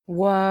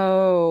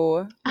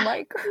Whoa.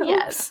 Microbes.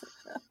 Yes.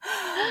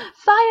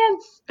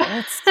 Science.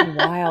 That's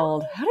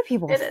wild. How do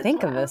people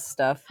think of this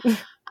stuff?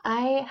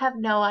 I have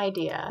no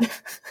idea.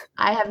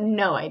 I have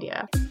no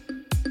idea.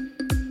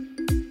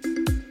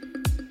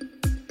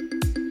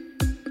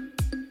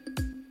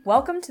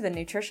 Welcome to the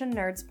Nutrition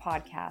Nerds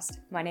podcast.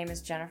 My name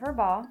is Jennifer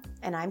Baugh.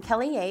 And I'm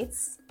Kelly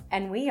Yates.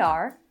 And we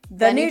are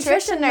The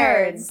Nutrition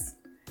Nerds.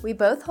 We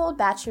both hold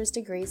bachelor's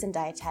degrees in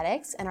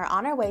dietetics and are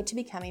on our way to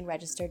becoming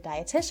registered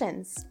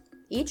dietitians.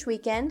 Each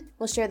weekend,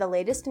 we'll share the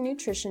latest in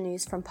nutrition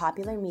news from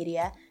popular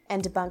media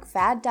and debunk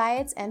fad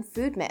diets and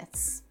food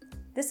myths.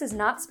 This is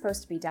not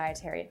supposed to be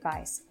dietary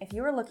advice. If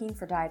you are looking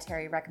for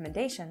dietary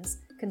recommendations,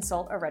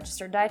 consult a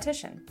registered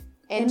dietitian.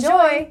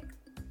 Enjoy!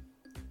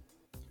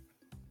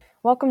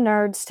 Welcome,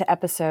 nerds, to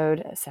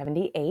episode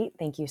 78.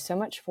 Thank you so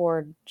much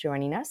for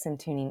joining us and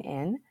tuning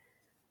in.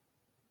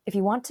 If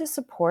you want to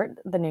support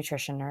the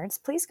Nutrition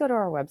Nerds, please go to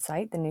our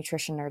website,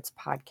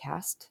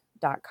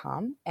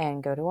 thenutritionnerdspodcast.com,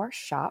 and go to our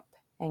shop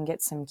and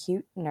get some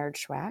cute nerd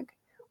swag.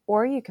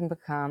 Or you can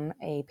become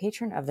a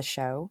patron of the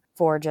show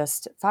for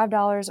just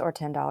 $5 or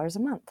 $10 a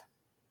month.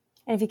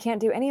 And if you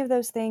can't do any of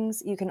those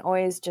things, you can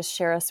always just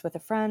share us with a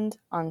friend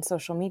on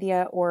social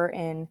media or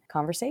in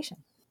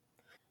conversation.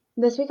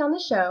 This week on the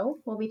show,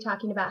 we'll be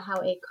talking about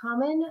how a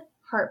common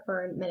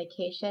heartburn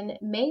medication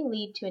may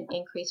lead to an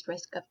increased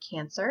risk of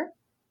cancer.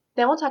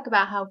 Then we'll talk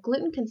about how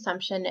gluten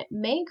consumption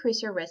may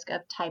increase your risk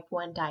of type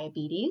 1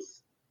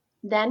 diabetes.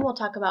 Then we'll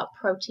talk about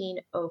protein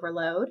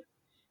overload.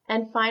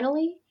 And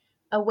finally,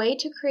 a way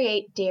to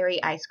create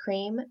dairy ice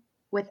cream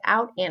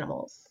without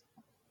animals.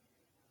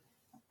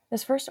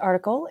 This first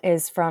article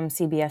is from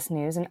CBS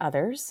News and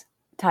Others,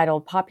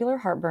 titled Popular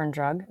Heartburn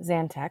Drug,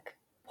 Zantac,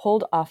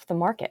 Pulled Off the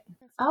Market.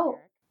 Oh,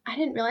 I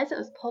didn't realize it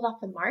was pulled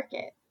off the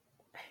market.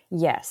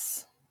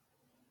 Yes.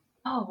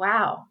 Oh,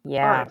 wow.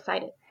 Yeah. Oh, I'm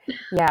excited.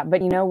 Yeah,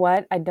 but you know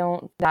what?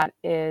 That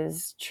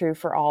is true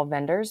for all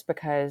vendors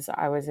because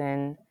I was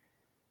in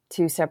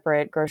 2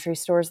 separate grocery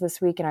stores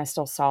this week and I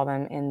still saw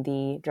them in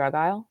the drug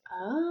aisle.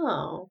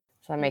 Oh.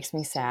 So that makes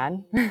me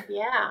sad.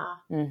 Yeah.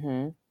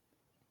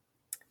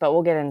 But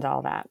we'll get into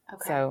all that.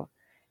 Okay. So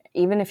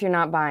even if you're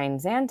not buying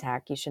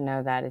Zantac, you should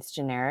know that it's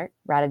generic.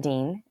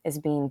 Radidine is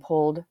being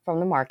pulled from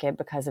the market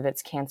because of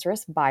its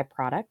cancerous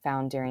byproduct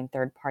found during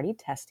third-party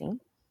testing.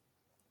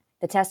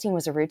 The testing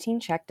was a routine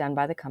check done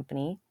by the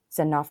company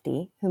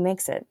Sanofi, who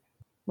makes it.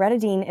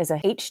 Radidine is a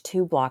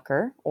H2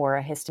 blocker, or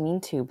a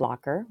histamine 2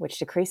 blocker, which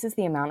decreases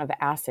the amount of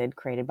acid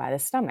created by the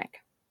stomach.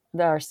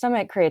 Our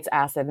stomach creates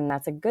acid, and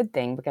that's a good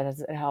thing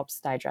because it helps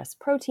digest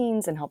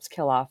proteins and helps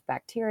kill off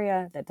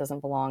bacteria that doesn't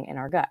belong in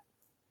our gut.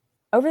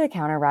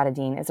 Over-the-counter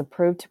Radidine is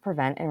approved to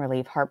prevent and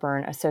relieve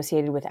heartburn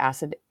associated with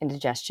acid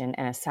indigestion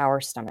and a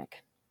sour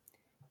stomach.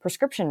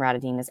 Prescription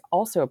Radidine is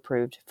also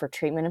approved for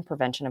treatment and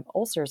prevention of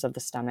ulcers of the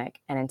stomach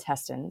and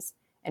intestines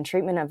and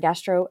treatment of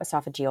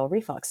gastroesophageal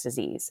reflux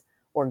disease,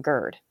 or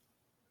GERD.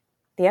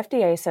 The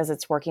FDA says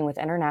it's working with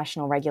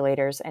international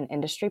regulators and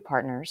industry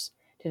partners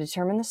to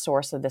determine the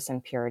source of this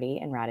impurity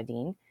in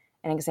Radidine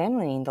and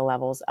examining the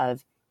levels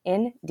of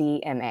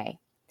NDMA.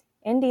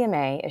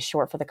 NDMA is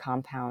short for the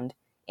compound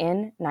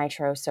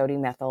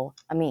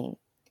N-nitrosodimethylamine.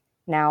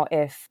 Now,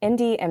 if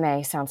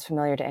NDMA sounds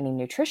familiar to any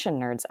nutrition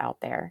nerds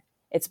out there,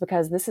 it's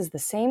because this is the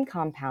same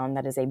compound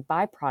that is a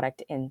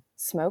byproduct in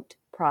smoked,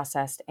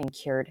 processed, and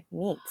cured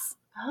meats.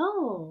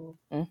 Oh.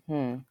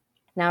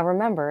 Now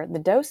remember, the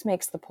dose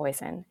makes the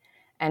poison,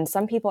 and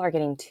some people are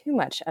getting too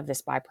much of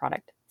this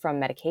byproduct from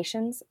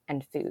medications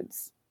and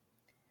foods.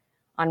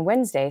 On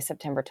Wednesday,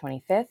 September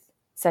 25th,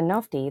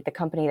 Sanofi, the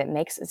company that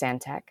makes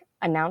Zantac,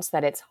 announced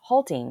that it's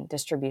halting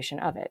distribution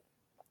of it.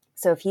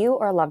 So if you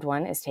or a loved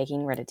one is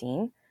taking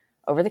Radidine,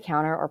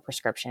 over-the-counter or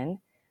prescription,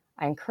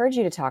 I encourage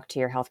you to talk to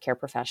your healthcare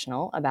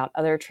professional about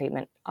other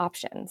treatment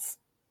options.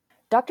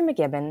 Dr.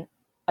 McGibbon,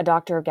 a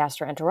doctor of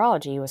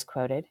gastroenterology, was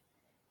quoted,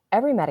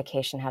 "Every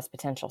medication has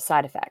potential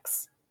side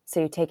effects, so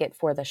you take it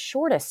for the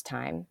shortest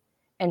time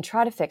and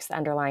try to fix the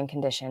underlying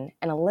condition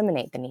and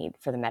eliminate the need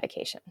for the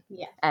medication."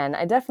 Yeah. And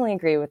I definitely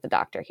agree with the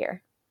doctor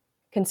here.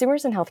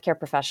 Consumers and healthcare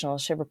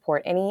professionals should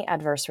report any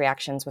adverse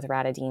reactions with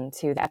Radidine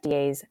to the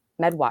FDA's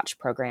MedWatch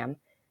program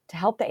to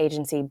help the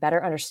agency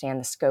better understand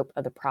the scope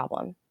of the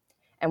problem.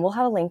 And we'll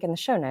have a link in the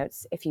show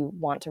notes if you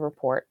want to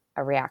report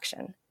a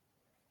reaction.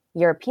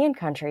 European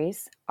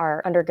countries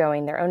are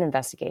undergoing their own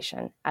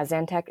investigation, as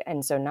Zantac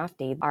and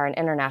Sanofi are an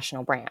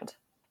international brand.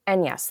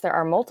 And yes, there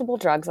are multiple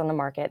drugs on the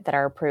market that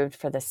are approved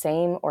for the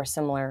same or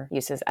similar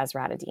uses as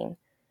Radidine.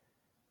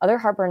 Other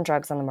heartburn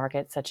drugs on the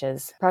market, such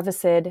as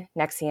Prevacid,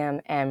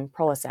 Nexium, and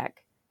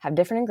Prolosec, have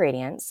different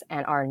ingredients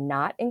and are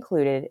not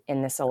included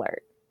in this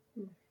alert.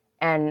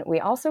 And we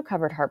also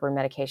covered heartburn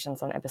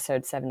medications on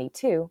episode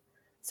 72,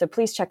 so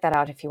please check that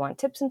out if you want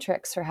tips and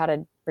tricks for how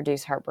to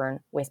reduce heartburn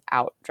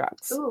without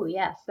drugs. Ooh,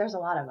 yes, there's a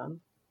lot of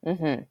them.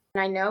 Mm-hmm. And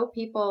I know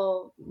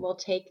people will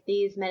take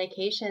these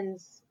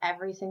medications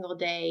every single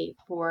day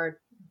for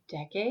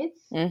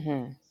decades.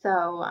 Mm-hmm.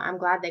 So I'm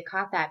glad they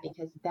caught that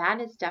because that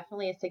is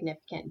definitely a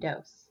significant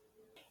dose.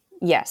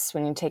 Yes,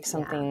 when you take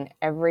something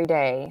every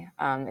day,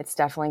 it's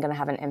definitely going to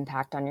have an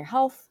impact on your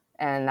health,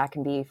 and that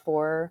can be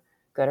for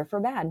good or for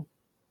bad.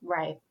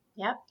 Right.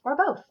 Yep. Or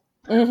both.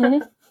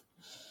 Mm-hmm.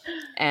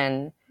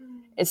 And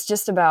it's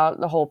just about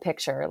the whole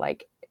picture.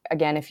 Like,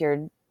 again, if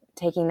you're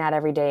taking that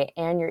every day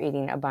and you're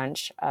eating a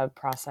bunch of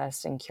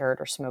processed and cured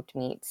or smoked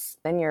meats,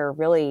 then you're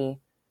really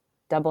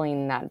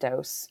doubling that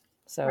dose.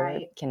 So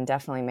Right. it can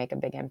definitely make a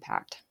big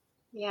impact.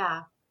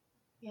 Yeah.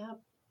 Yep.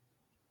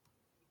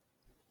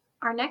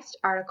 Our next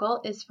article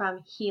is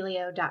from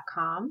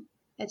helio.com.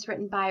 It's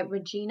written by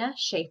Regina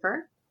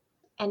Schaefer,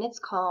 and it's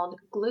called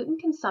Gluten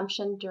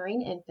Consumption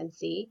During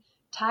Infancy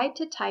Tied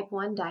to Type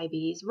 1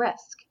 Diabetes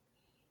Risk.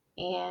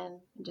 And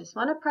I just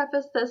want to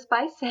preface this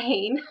by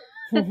saying,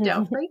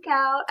 don't freak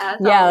out, as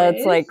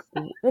always.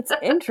 It's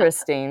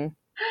interesting.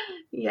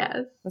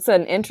 Yes. It's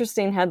an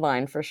interesting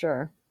headline for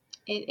sure.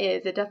 It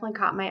is. It definitely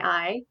caught my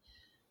eye.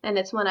 And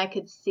it's when I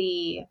could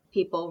see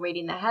people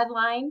reading the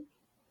headline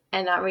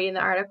and not reading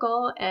the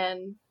article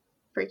and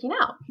freaking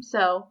out.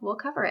 So we'll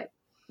cover it.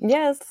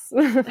 Yes.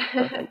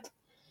 Perfect.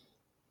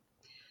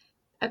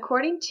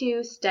 According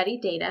to study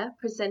data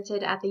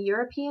presented at the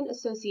European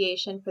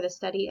Association for the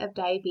Study of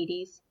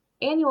Diabetes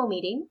annual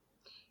meeting,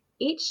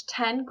 each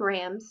 10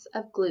 grams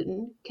of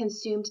gluten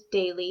consumed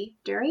daily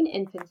during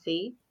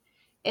infancy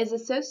is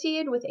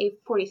associated with a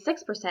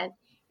 46%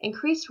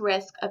 increased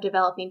risk of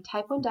developing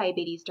type 1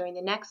 diabetes during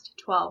the next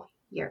 12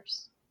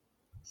 years.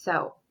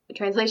 So, the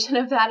translation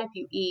of that, if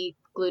you eat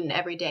gluten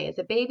every day as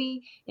a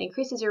baby, it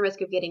increases your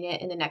risk of getting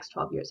it in the next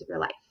 12 years of your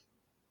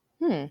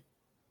life.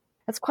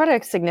 That's quite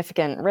a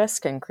significant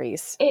risk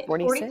increase.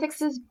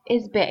 46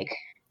 is big.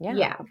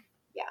 Yeah.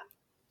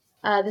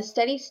 The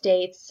study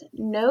states,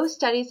 no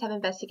studies have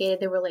investigated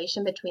the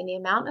relation between the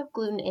amount of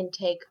gluten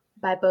intake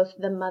by both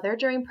the mother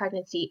during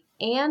pregnancy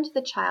and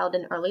the child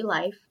in early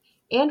life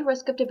and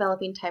risk of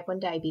developing type 1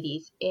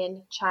 diabetes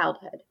in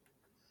childhood.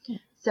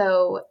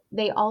 So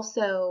they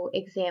also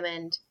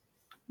examined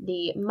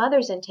the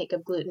mother's intake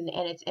of gluten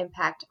and its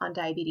impact on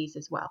diabetes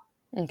as well.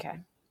 Okay.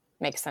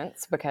 Makes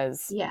sense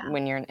because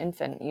when you're an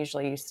infant,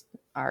 usually you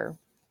are,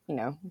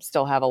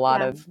 still have a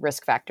lot of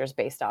risk factors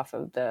based off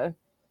of the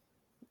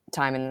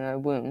time in the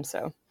womb.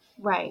 So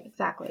right,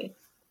 exactly.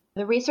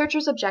 The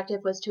researchers'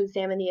 objective was to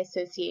examine the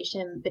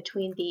association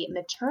between the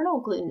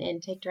maternal gluten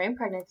intake during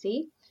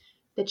pregnancy,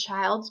 the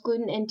child's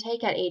gluten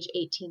intake at age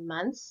 18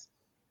 months,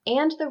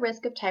 and the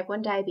risk of type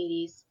 1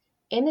 diabetes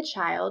in the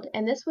child.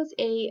 And this was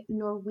a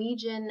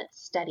Norwegian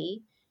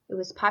study. It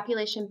was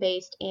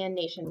population-based and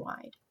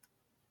nationwide.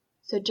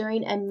 So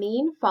during a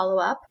mean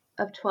follow-up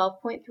of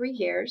 12.3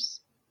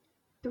 years,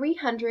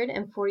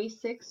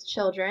 346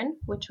 children,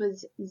 which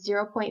was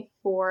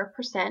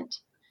 0.4%,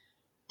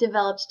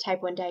 developed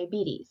type 1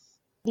 diabetes.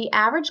 The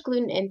average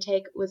gluten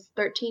intake was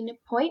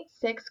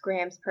 13.6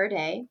 grams per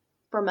day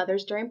for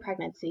mothers during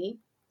pregnancy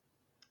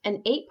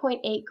and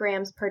 8.8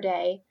 grams per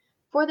day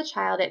for the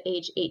child at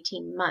age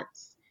 18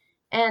 months.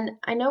 And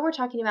I know we're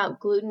talking about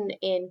gluten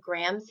in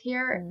grams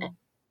here, and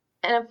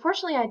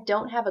unfortunately I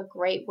don't have a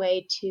great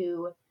way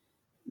to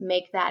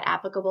make that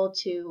applicable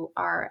to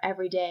our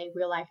everyday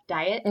real life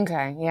diet.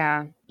 Okay,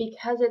 yeah.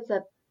 Because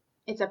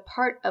it's a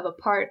part of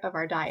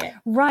our diet.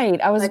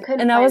 Right. I was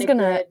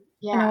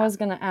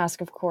gonna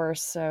ask, of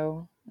course,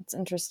 so it's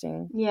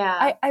interesting.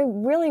 Yeah. I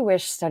really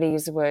wish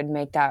studies would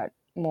make that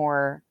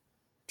more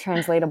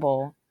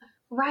translatable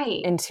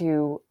right.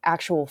 into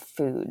actual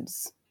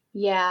foods.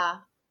 Yeah.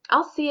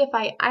 I'll see if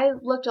I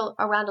looked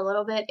around a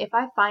little bit. If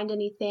I find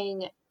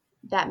anything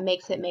that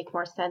makes it make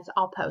more sense,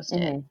 I'll post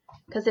it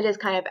because it is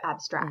kind of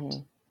abstract.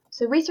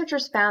 So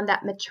researchers found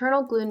that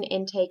maternal gluten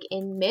intake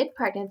in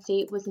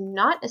mid-pregnancy was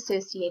not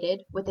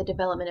associated with the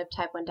development of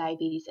type 1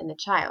 diabetes in the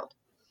child.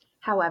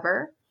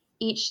 However,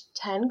 each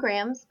 10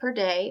 grams per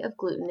day of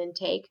gluten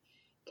intake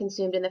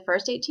consumed in the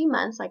first 18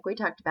 months, like we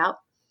talked about,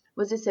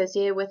 was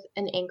associated with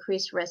an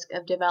increased risk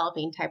of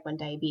developing type 1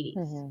 diabetes.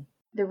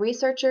 The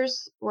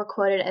researchers were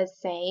quoted as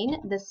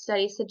saying, "This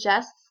study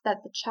suggests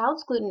that the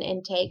child's gluten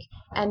intake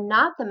and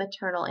not the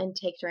maternal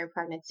intake during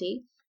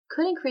pregnancy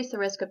could increase the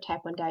risk of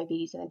type 1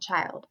 diabetes in a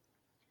child.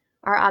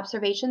 Our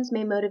observations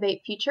may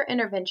motivate future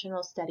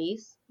interventional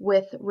studies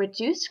with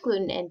reduced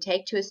gluten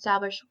intake to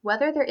establish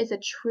whether there is a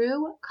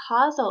true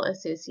causal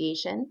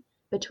association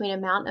between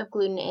amount of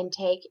gluten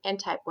intake and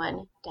type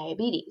 1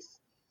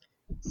 diabetes."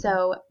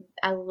 So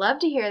I love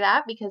to hear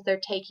that because they're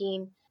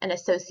taking an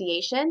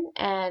association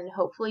and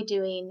hopefully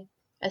doing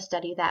a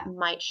study that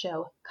might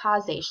show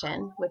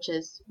causation, which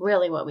is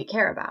really what we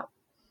care about.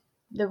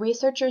 The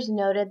researchers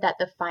noted that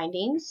the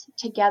findings,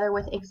 together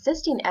with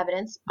existing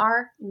evidence,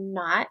 are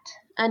not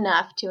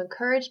enough to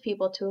encourage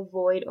people to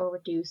avoid or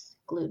reduce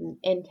gluten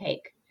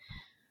intake.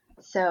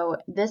 So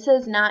this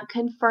is not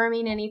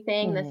confirming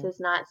anything. This is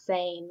not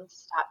saying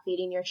stop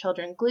feeding your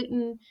children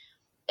gluten.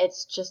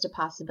 It's just a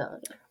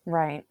possibility.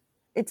 Right.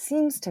 It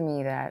seems to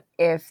me that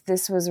if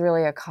this was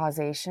really a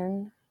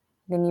causation,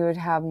 then you would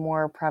have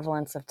more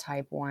prevalence of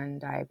type 1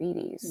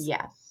 diabetes.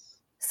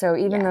 Yes. So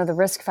even though the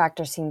risk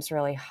factor seems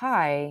really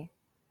high,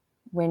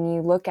 when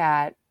you look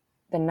at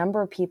the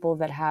number of people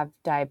that have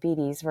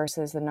diabetes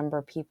versus the number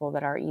of people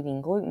that are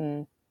eating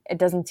gluten, it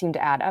doesn't seem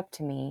to add up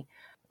to me.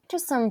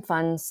 Just some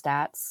fun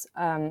stats.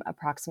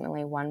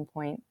 Approximately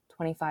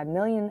 1.25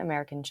 million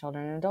American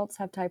children and adults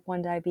have type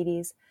 1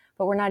 diabetes,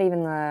 but we're not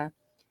even the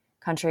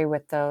country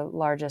with the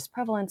largest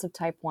prevalence of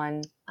type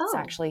 1. It's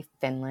actually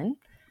Finland.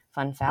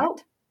 Fun fact. Oh,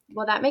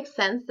 well, that makes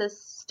sense.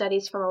 This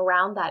study's from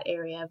around that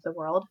area of the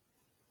world.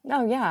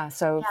 Oh, yeah.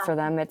 So for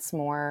them, it's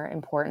more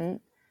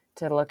important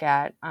to look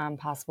at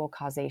possible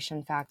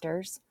causation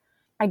factors.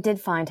 I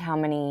did find how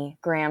many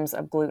grams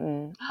of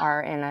gluten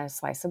are in a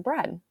slice of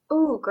bread.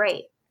 Ooh,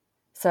 great.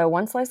 So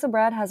one slice of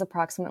bread has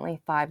approximately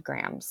 5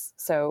 grams.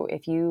 So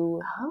if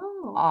you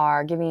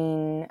are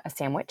giving a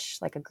sandwich,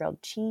 like a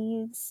grilled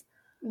cheese,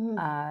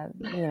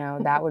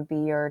 that would be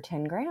your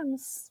 10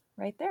 grams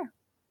right there.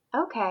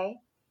 Okay.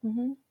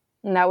 Mm-hmm.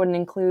 And that wouldn't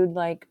include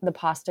like the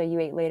pasta you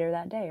ate later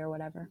that day or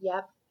whatever.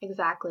 Yep,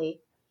 exactly.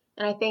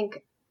 And I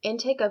think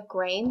intake of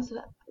grains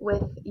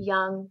with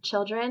young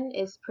children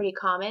is pretty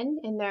common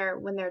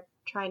when they're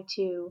trying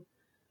to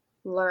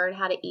learn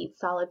how to eat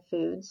solid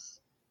foods.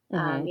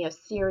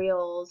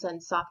 Cereals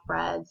and soft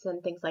breads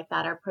and things like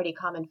that are pretty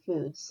common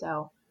foods.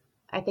 So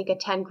I think a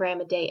 10 gram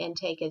a day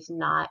intake is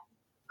not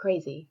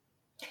crazy.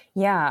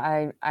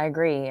 Yeah, I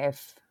agree.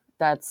 If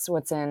that's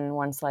what's in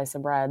one slice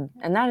of bread.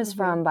 And that is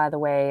from, by the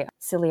way,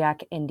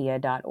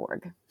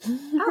 celiacindia.org.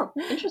 Oh,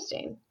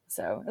 interesting.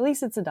 So at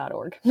least it's a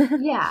 .org.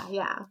 Yeah.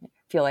 I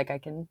feel like I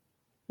can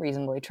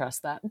reasonably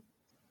trust that.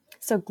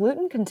 So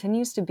gluten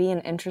continues to be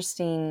an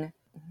interesting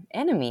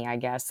enemy, I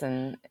guess,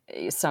 in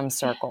some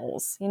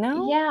circles, Yeah,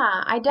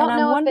 I don't know.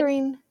 And I'm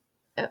wondering...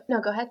 No,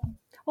 go ahead.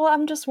 Well,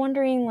 I'm just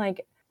wondering,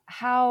 like,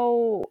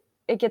 how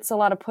it gets a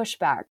lot of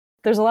pushback.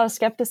 There's a lot of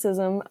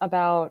skepticism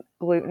about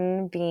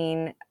gluten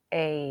being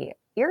a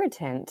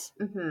irritant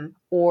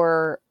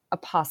or a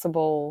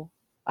possible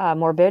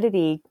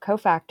morbidity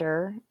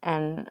cofactor.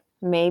 And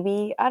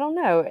maybe, I don't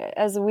know,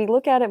 as we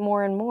look at it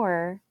more and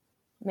more,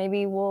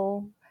 maybe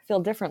we'll feel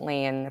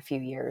differently in a few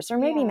years. Or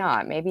maybe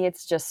not. Maybe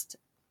it's just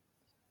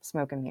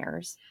smoke and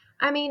mirrors.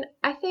 I mean,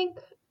 I think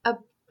I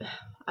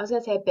was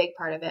going to say a big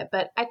part of it,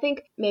 but I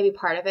think maybe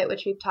part of it,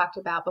 which we've talked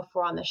about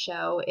before on the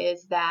show,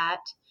 is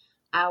that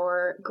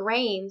our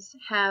grains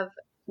have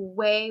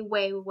way,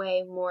 way,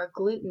 way more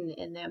gluten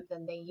in them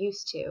than they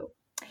used to.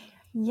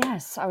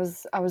 Yes, I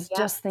was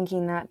just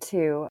thinking that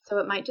too. So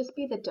it might just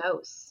be the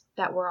dose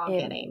that we're all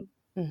getting.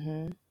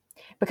 Mm-hmm.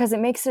 Because it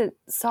makes it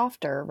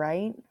softer,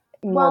 right?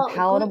 More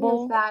palatable.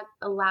 Gluten is that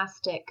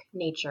elastic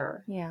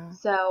nature. Yeah.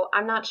 So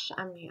I'm not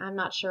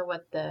sure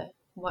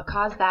what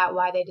caused that,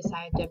 why they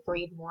decided to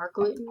breed more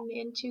gluten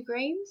into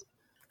grains.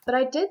 But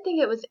I did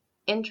think it was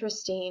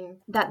interesting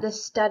that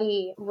this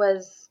study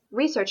was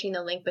researching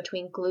the link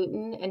between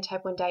gluten and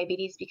type 1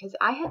 diabetes, because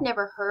I had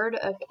never heard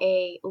of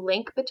a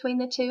link between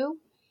the two.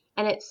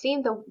 And it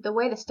seemed the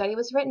way the study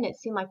was written, it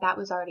seemed like that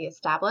was already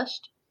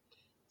established.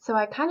 So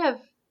I kind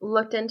of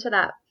looked into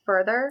that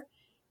further,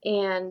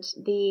 and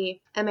the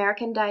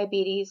American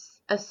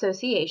Diabetes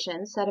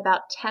Association said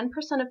about 10%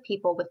 of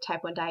people with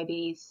type 1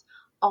 diabetes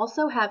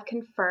also have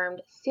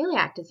confirmed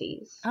celiac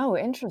disease. Oh,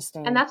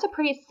 interesting. And that's a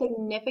pretty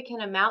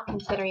significant amount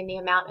considering the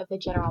amount of the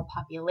general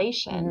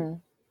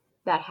population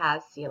that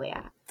has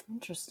celiac.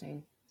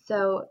 Interesting.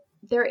 So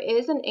there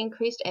is an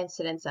increased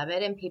incidence of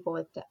it in people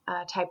with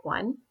type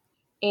 1,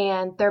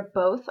 and they're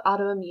both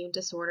autoimmune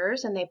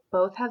disorders, and they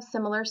both have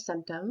similar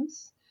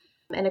symptoms.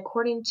 And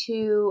according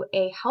to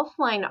a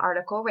Healthline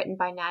article written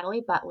by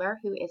Natalie Butler,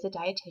 who is a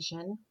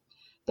dietitian,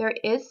 there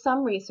is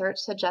some research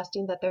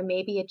suggesting that there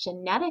may be a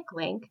genetic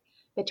link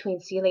between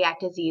celiac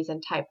disease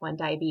and type 1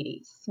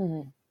 diabetes.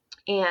 Mm-hmm.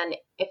 And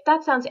if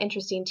that sounds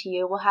interesting to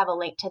you, we'll have a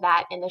link to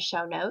that in the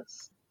show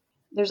notes.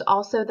 There's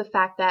also the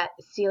fact that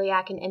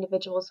celiac in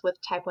individuals with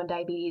type 1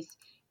 diabetes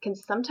can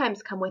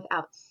sometimes come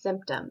without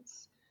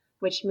symptoms,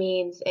 which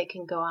means it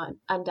can go on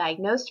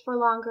undiagnosed for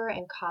longer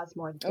and cause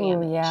more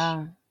damage. Oh,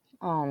 yeah.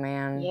 Oh,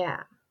 man.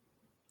 Yeah.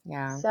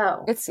 Yeah.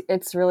 So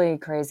it's really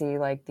crazy,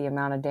 like the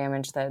amount of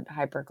damage that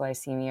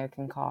hyperglycemia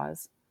can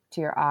cause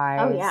to your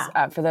eyes. Oh,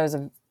 yeah. For those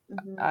of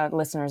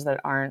listeners that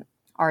aren't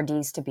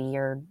RDs to be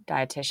your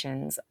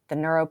dietitians, the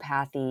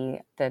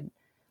neuropathy, the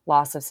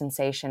loss of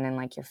sensation in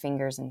like your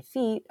fingers and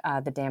feet,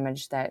 the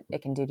damage that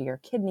it can do to your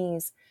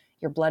kidneys,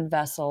 your blood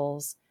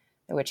vessels,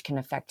 which can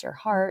affect your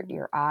heart,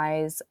 your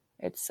eyes.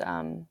 It's,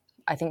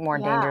 I think, more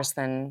dangerous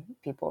than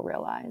people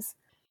realize.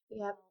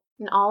 Yep.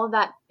 And all of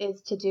that is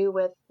to do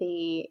with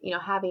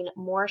having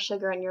more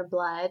sugar in your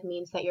blood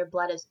means that your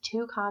blood is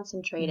too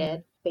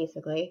concentrated,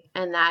 basically,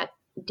 and that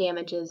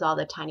damages all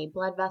the tiny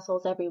blood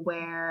vessels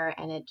everywhere,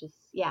 and it just,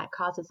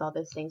 causes all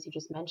those things you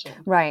just mentioned.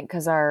 Right,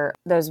 because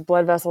those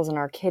blood vessels in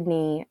our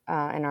kidney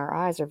and our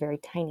eyes are very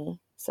tiny.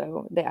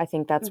 So I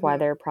think that's why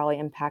they're probably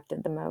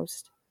impacted the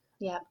most.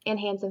 Yeah, and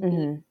hands and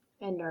feet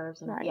and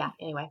nerves. And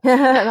anyway.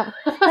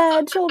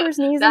 Head, shoulders,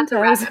 knees, and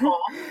toes. That's a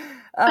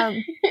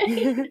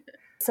rabbit hole.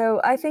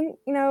 So I think,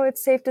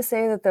 it's safe to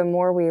say that the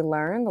more we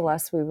learn, the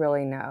less we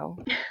really know.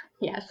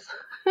 Yes,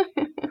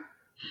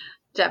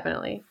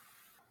 definitely.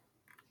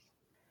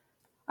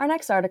 Our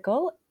next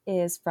article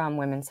is from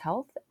Women's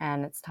Health,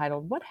 and it's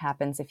titled, What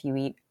Happens If You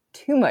Eat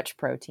Too Much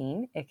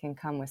Protein? It Can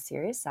Come with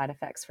Serious Side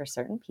Effects for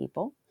Certain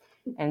People.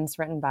 And it's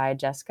written by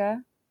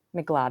Jessica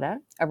Miglata,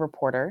 a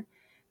reporter,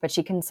 but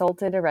she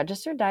consulted a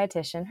registered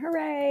dietitian.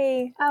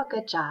 Hooray! Oh,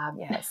 good job.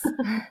 Yes.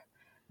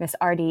 Miss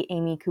R.D.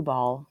 Amy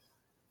Kubal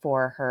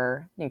for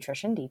her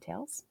nutrition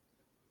details.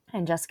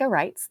 And Jessica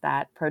writes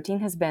that protein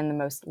has been the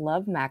most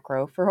loved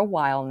macro for a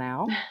while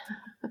now.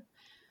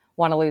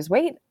 Want to lose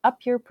weight? Up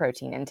your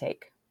protein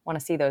intake. Want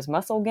to see those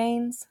muscle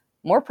gains?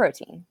 More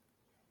protein.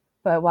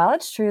 But while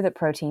it's true that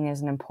protein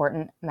is an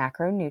important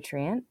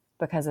macronutrient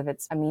because of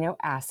its amino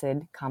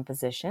acid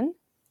composition,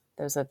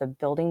 those are the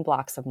building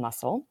blocks of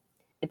muscle,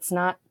 it's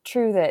not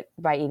true that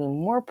by eating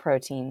more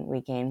protein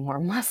we gain more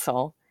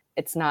muscle.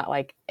 It's not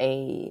like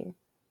a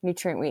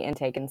nutrient we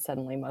intake and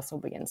suddenly muscle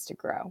begins to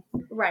grow.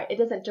 Right. It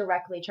doesn't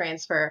directly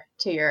transfer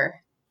to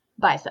your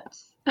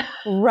biceps.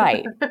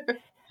 Right.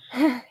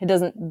 It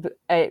doesn't,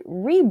 it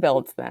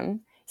rebuilds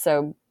them.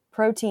 So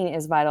protein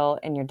is vital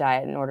in your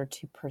diet in order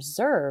to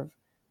preserve,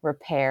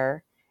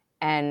 repair,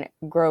 and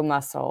grow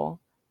muscle,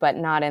 but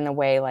not in the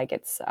way like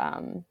it's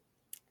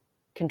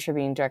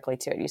contributing directly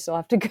to it. You still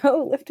have to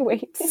go lift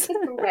weights.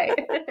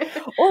 Right.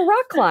 Or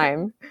rock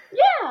climb.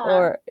 Yeah.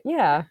 Or,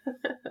 yeah.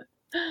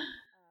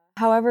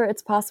 However,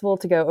 it's possible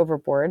to go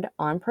overboard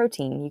on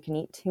protein. You can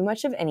eat too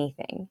much of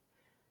anything.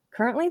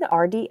 Currently, the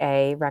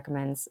RDA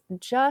recommends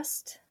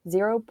just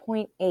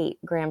 0.8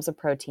 grams of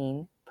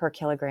protein per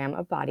kilogram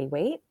of body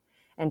weight.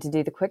 And to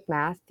do the quick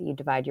math, you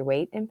divide your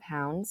weight in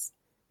pounds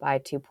by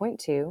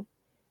 2.2,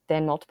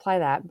 then multiply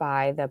that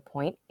by the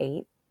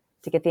 0.8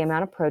 to get the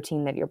amount of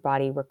protein that your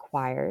body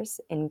requires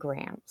in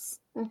grams.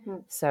 Mm-hmm.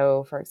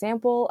 So, for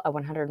example, a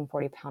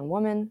 140-pound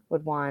woman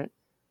would want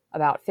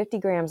about 50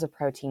 grams of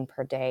protein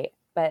per day,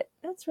 but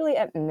that's really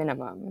at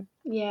minimum.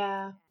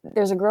 Yeah.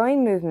 There's a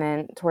growing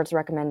movement towards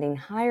recommending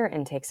higher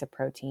intakes of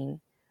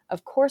protein,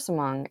 of course,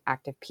 among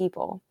active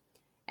people.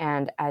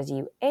 And as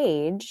you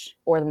age,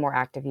 or the more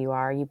active you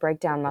are, you break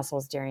down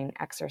muscles during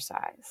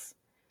exercise.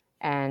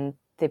 And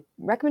the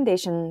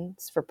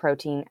recommendations for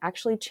protein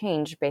actually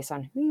change based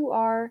on who you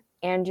are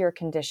and your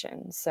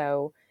condition.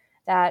 So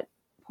that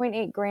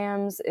 0.8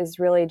 grams is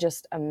really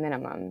just a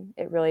minimum.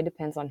 It really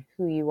depends on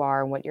who you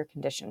are and what your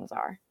conditions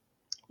are.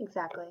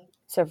 Exactly.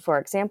 So, for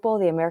example,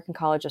 the American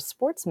College of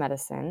Sports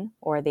Medicine,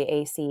 or the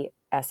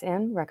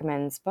ACSM,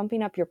 recommends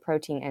bumping up your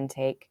protein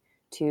intake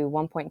to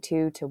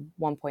 1.2 to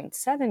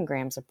 1.7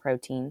 grams of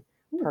protein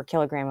per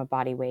kilogram of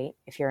body weight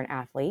if you're an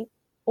athlete,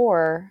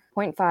 or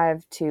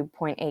 0.5 to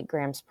 0.8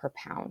 grams per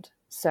pound.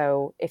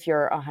 So if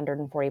you're a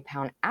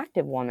 140-pound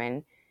active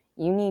woman,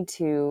 you need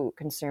to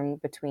consume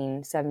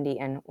between 70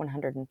 and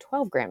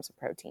 112 grams of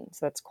protein.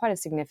 So that's quite a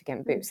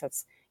significant boost.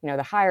 That's,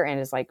 the higher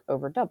end is like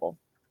over double.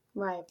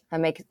 Right.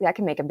 That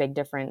can make a big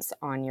difference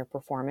on your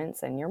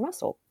performance and your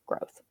muscle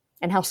growth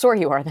and how sore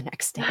you are the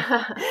next day.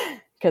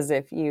 Because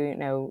if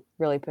you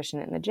really pushing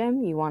it in the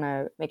gym, you want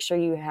to make sure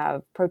you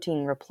have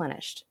protein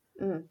replenished.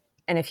 Mm.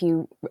 And if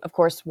you, of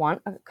course,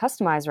 want a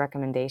customized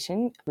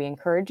recommendation, we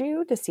encourage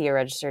you to see a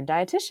registered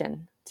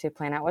dietitian to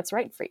plan out what's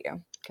right for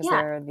you, because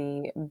they're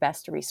the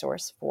best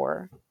resource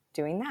for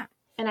doing that.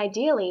 And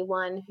ideally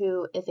one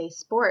who is a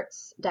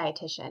sports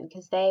dietitian,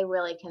 because they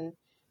really can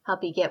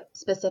help you get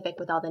specific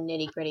with all the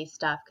nitty-gritty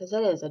stuff, because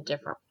it is a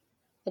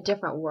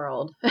different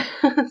world.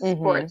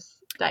 Sports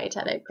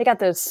dietetics. They got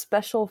those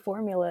special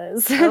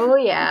formulas. Oh,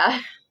 yeah.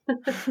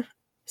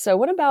 So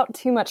what about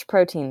too much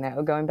protein,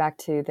 though? Going back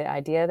to the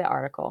idea of the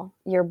article,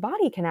 your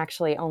body can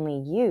actually only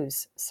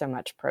use so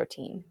much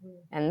protein. Mm-hmm.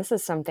 And this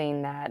is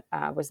something that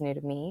was new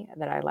to me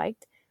that I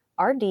liked.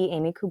 RD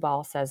Amy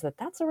Kubal says that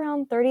that's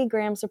around 30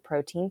 grams of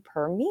protein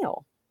per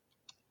meal.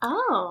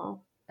 Oh.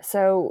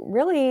 So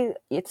really,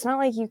 it's not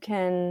like you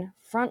can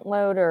front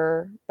load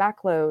or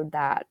back load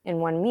that in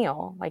one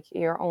meal. Like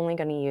your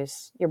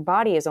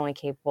body is only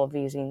capable of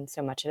using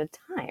so much at a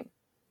time.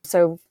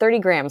 So 30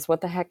 grams, what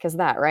the heck is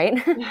that, right?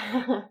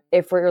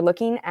 If we're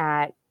looking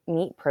at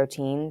meat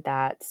protein,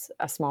 that's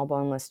a small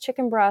boneless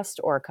chicken breast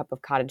or a cup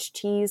of cottage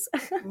cheese.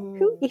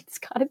 Who eats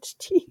cottage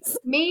cheese?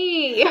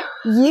 Me.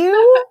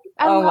 You?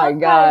 I oh love my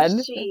God.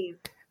 Cottage cheese.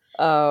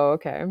 Oh,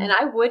 okay. And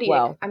I would eat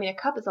it. I mean, a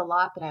cup is a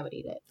lot, but I would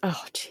eat it.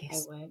 Oh,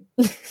 jeez. I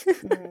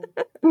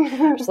would.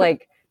 There's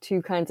like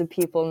two kinds of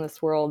people in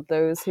this world,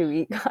 those who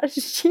eat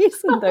cottage cheese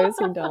and those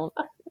who don't.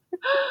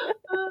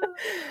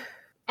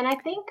 And I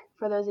think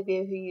for those of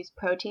you who use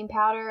protein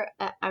powder,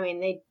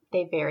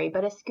 they vary,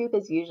 but a scoop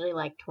is usually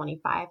like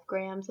 25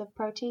 grams of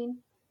protein.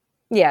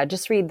 Yeah,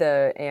 just read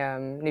the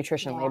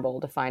nutrition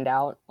label to find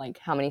out like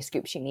how many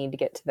scoops you need to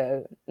get to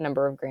the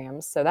number of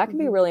grams. So that can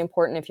be really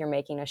important if you're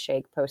making a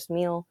shake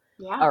post-meal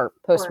or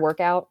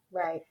post-workout.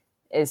 Right.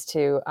 Is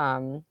to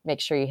make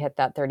sure you hit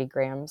that 30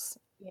 grams.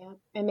 Yeah,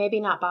 and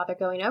maybe not bother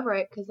going over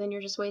it, because then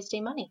you're just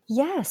wasting money.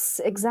 Yes,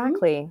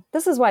 exactly. Mm-hmm.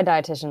 This is why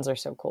dietitians are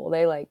so cool.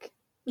 They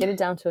get it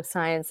down to a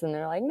science, and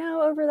they're like,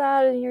 no, over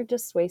that, and you're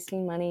just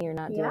wasting money. You're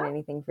not doing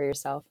anything for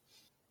yourself.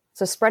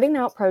 So spreading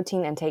out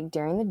protein intake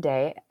during the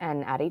day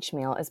and at each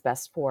meal is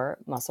best for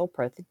muscle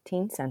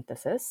protein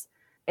synthesis.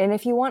 And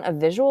if you want a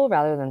visual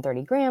rather than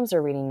 30 grams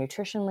or reading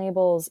nutrition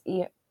labels,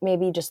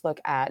 maybe just look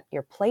at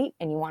your plate,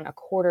 and you want a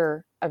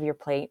quarter of your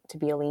plate to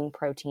be a lean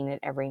protein at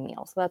every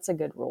meal. So that's a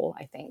good rule,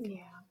 I think.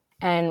 Yeah.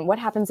 And what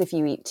happens if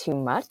you eat too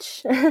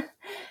much?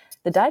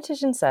 The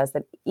dietitian says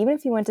that even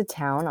if you went to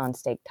town on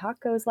steak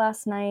tacos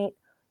last night,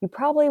 you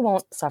probably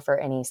won't suffer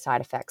any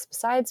side effects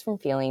besides from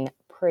feeling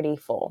pretty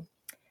full.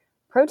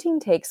 Protein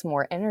takes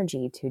more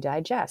energy to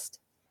digest,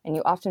 and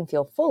you often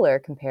feel fuller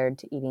compared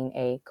to eating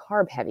a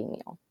carb-heavy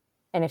meal.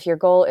 And if your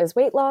goal is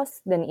weight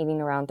loss, then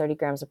eating around 30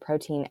 grams of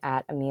protein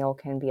at a meal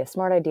can be a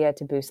smart idea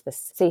to boost the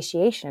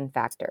satiation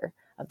factor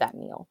of that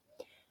meal.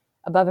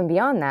 Above and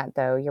beyond that,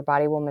 though, your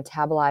body will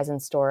metabolize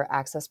and store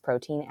excess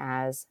protein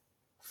as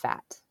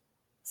fat.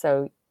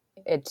 So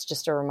it's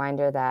just a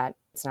reminder that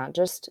it's not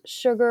just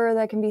sugar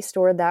that can be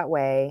stored that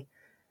way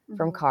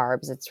from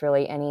carbs. It's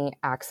really any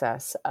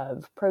excess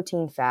of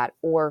protein, fat,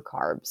 or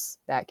carbs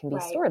that can be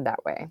stored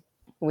that way.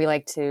 We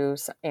like to,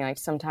 like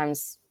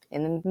sometimes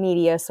in the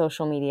media,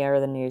 social media, or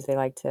the news, they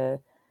like to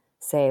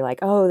say like,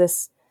 oh,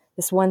 this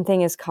one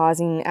thing is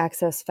causing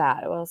excess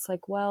fat. Well, it's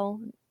like, well,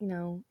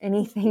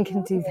 anything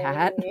can do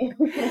that.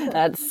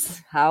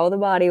 That's how the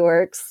body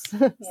works.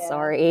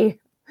 Sorry.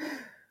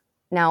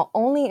 Now,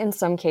 only in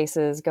some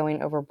cases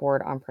going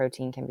overboard on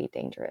protein can be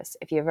dangerous.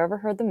 If you've ever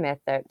heard the myth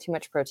that too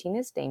much protein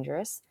is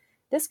dangerous,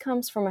 this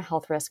comes from a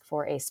health risk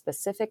for a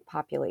specific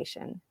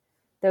population,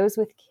 those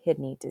with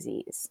kidney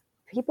disease.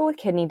 People with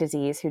kidney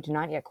disease who do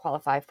not yet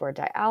qualify for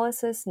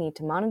dialysis need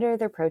to monitor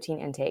their protein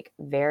intake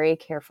very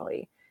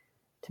carefully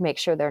to make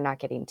sure they're not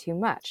getting too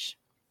much.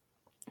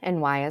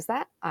 And why is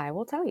that? I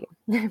will tell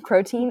you.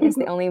 Protein is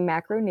the only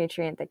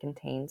macronutrient that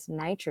contains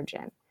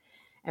nitrogen.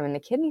 And when the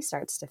kidney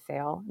starts to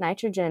fail,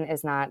 nitrogen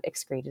is not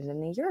excreted in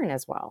the urine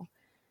as well.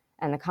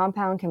 And the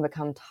compound can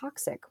become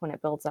toxic when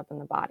it builds up in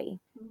the body.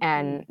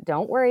 And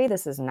don't worry,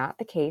 this is not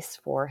the case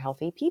for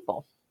healthy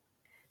people.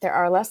 There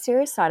are less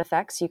serious side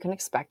effects you can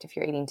expect if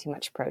you're eating too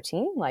much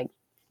protein, like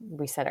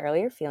we said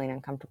earlier, feeling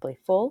uncomfortably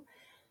full.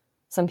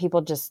 Some people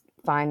just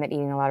find that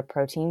eating a lot of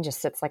protein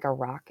just sits like a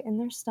rock in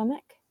their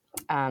stomach.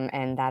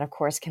 And that, of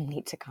course, can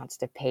lead to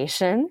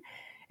constipation.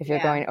 If you're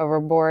going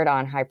overboard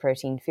on high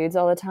protein foods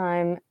all the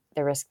time,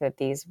 the risk that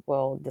these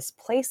will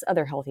displace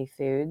other healthy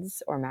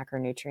foods or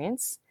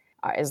macronutrients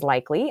is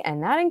likely,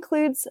 and that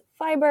includes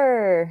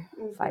fiber.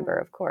 Fiber,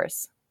 of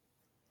course.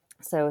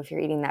 So if you're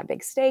eating that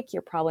big steak,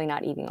 you're probably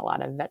not eating a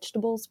lot of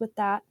vegetables with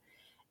that.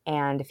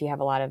 And if you have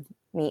a lot of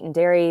meat and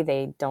dairy,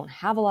 they don't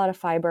have a lot of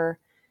fiber.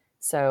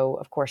 So,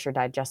 of course, your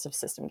digestive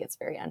system gets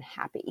very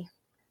unhappy.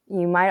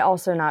 You might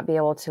also not be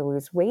able to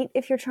lose weight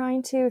if you're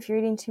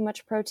eating too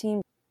much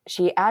protein.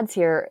 She adds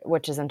here,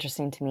 which is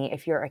interesting to me,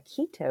 if you're a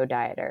keto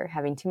dieter,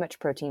 having too much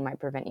protein might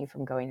prevent you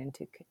from going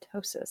into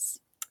ketosis,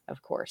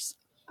 of course.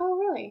 Oh,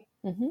 really?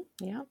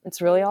 Yeah,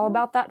 it's really all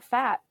about that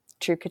fat.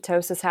 True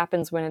ketosis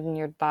happens when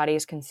your body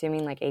is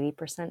consuming like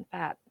 80%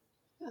 fat.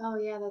 Oh,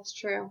 yeah, that's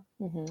true.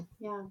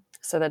 Yeah.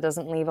 So that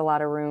doesn't leave a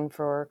lot of room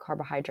for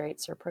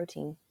carbohydrates or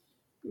protein.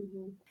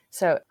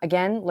 So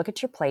again, look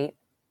at your plate.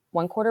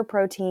 1/4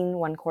 protein,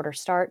 1/4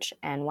 starch,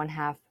 and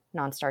 1/2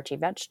 non-starchy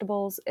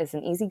vegetables is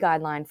an easy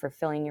guideline for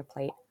filling your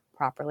plate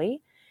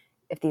properly.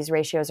 If these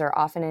ratios are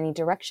off in any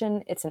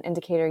direction, it's an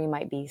indicator you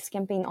might be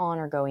skimping on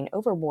or going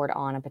overboard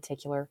on a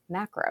particular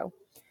macro.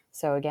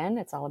 So again,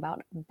 it's all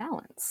about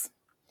balance.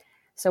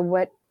 So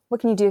what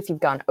can you do if you've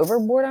gone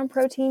overboard on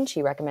protein?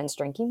 She recommends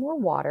drinking more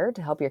water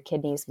to help your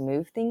kidneys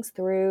move things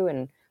through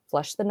and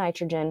flush the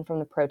nitrogen from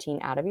the protein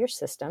out of your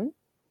system.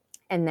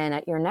 And then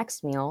at your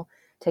next meal,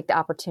 take the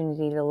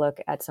opportunity to look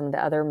at some of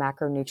the other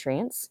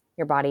macronutrients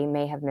your body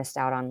may have missed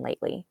out on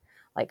lately,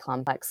 like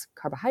complex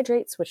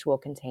carbohydrates, which will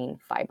contain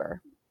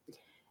fiber.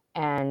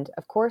 And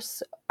of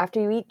course,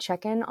 after you eat,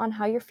 check in on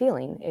how you're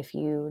feeling. If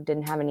you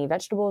didn't have any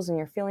vegetables and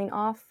you're feeling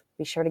off,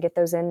 be sure to get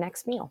those in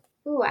next meal.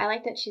 Ooh, I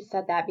like that she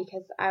said that,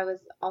 because I was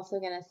also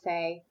going to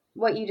say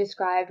what you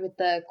described with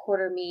the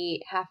 1/4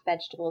 meat, 1/2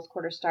 vegetables,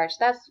 1/4 starch.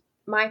 That's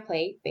my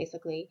plate,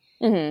 basically.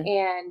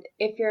 And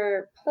if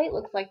your plate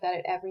looks like that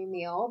at every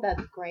meal,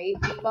 that's great.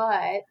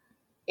 But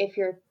if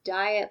your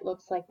diet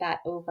looks like that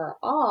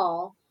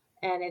overall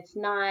and it's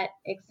not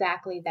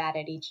exactly that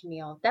at each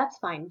meal, that's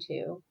fine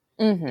too.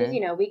 Because,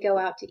 we go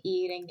out to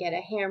eat and get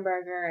a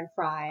hamburger and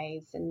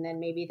fries, and then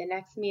maybe the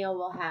next meal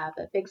we'll have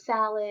a big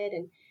salad.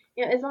 And,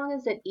 as long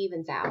as it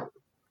evens out,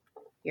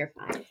 you're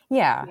fine.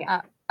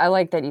 Yeah. I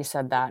like that you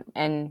said that.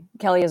 And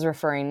Kelly is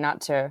referring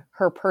not to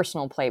her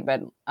personal plate,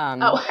 but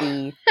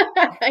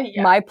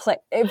my plate.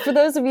 For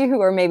those of you who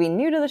are maybe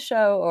new to the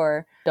show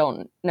or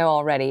don't know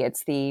already,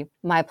 it's the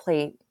My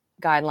Plate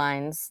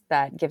guidelines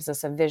that gives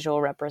us a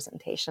visual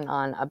representation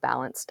on a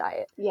balanced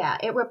diet. Yeah,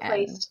 it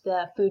replaced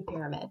the food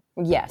pyramid.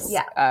 Yes.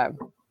 Yeah.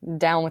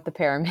 Down with the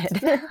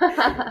pyramid.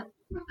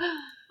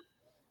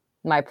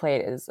 My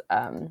Plate is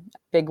a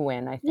big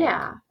win, I think.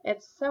 Yeah,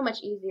 it's so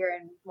much easier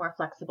and more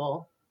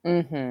flexible.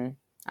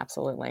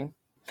 Absolutely.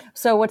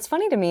 So what's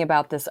funny to me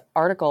about this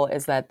article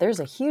is that there's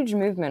a huge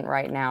movement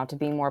right now to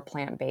be more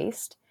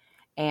plant-based.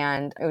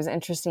 And it was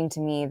interesting to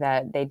me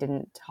that they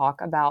didn't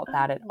talk about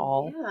that at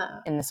all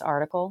in this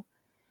article.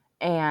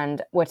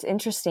 And what's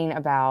interesting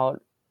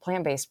about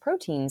plant-based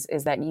proteins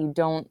is that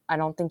I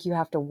don't think you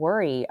have to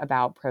worry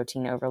about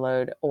protein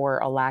overload or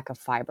a lack of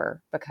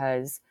fiber,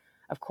 because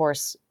of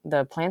course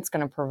the plant's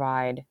going to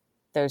provide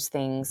those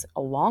things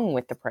along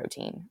with the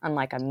protein,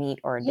 unlike a meat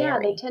or a dairy. Yeah,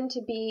 they tend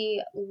to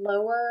be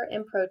lower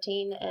in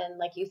protein and,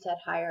 like you said,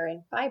 higher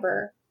in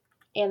fiber.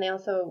 And they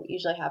also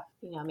usually have,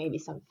 maybe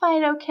some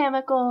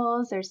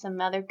phytochemicals or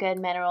some other good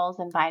minerals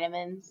and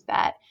vitamins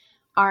that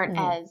aren't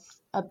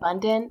as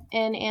abundant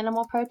in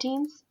animal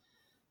proteins.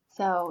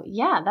 So,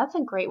 yeah, that's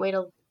a great way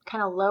to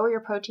kind of lower your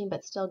protein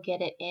but still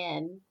get it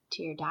in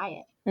to your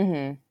diet.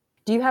 Mm-hmm.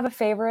 Do you have a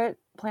favorite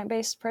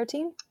plant-based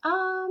protein?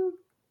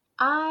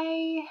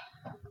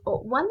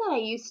 One that I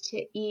used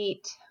to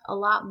eat a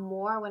lot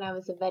more when I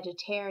was a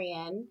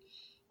vegetarian,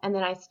 and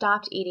then I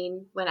stopped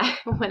eating when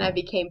I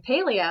became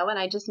paleo, and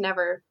I just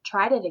never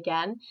tried it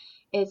again,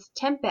 is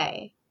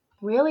tempeh.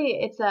 Really,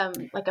 it's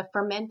like a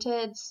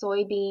fermented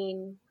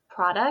soybean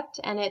product,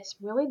 and it's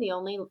really the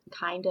only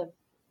kind of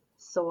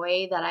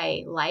soy that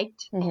I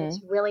liked, and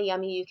it's really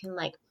yummy. You can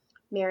like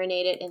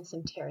marinate it in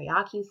some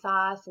teriyaki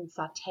sauce and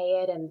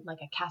saute it in like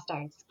a cast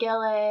iron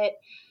skillet,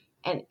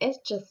 and it's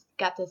just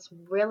got this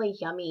really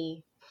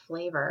yummy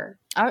flavor.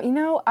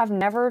 I've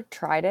never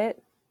tried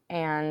it,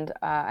 and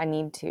I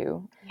need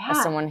to. Yeah.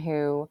 As someone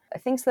who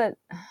thinks that,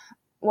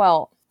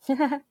 well,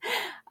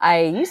 I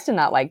used to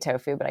not like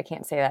tofu, but I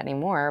can't say that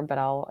anymore, but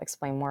I'll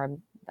explain more of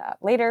that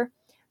later.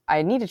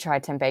 I need to try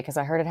tempeh because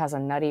I heard it has a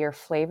nuttier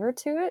flavor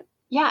to it.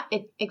 Yeah,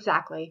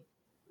 exactly.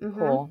 Mm-hmm.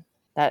 Cool.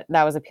 That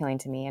was appealing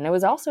to me. And it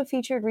was also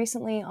featured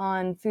recently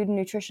on Food and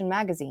Nutrition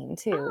magazine,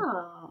 too.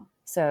 Oh.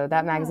 So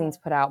that magazine's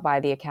put out by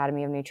the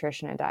Academy of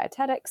Nutrition and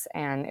Dietetics,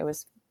 and it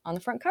was on the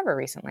front cover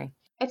recently.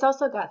 It's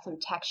also got some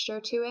texture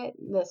to it.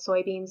 The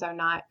soybeans are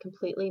not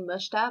completely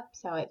mushed up,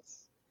 so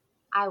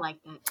I like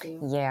that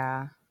too.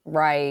 Yeah,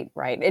 right.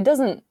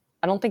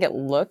 I don't think it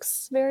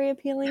looks very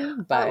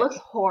appealing, but it looks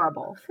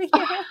horrible.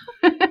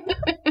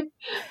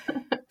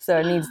 So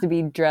it needs to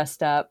be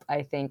dressed up,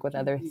 I think, with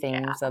other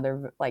things,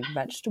 other like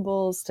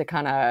vegetables to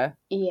kind of...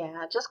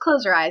 Yeah, just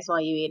close your eyes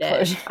while you eat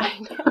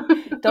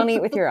it. Don't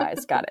eat with your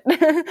eyes. Got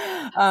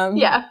it.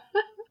 Yeah.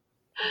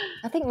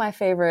 I think my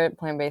favorite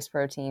plant-based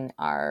protein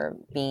are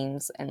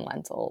beans and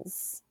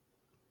lentils.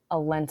 A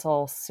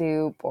lentil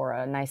soup or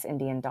a nice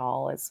Indian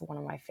dal is one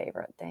of my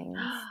favorite things.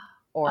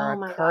 Or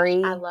a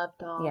curry. Gosh, I love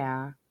dal.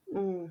 Yeah.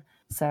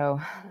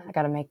 So I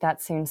got to make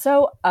that soon.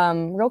 So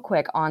real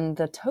quick on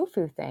the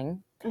tofu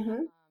thing,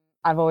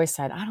 I've always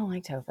said, I don't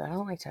like tofu.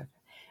 And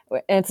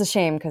it's a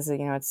shame because,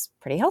 it's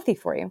pretty healthy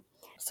for you.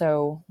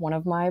 So one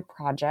of my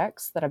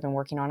projects that I've been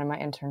working on in my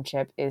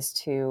internship is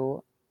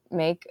to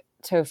make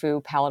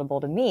tofu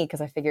palatable to me,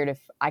 because I figured if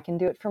I can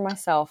do it for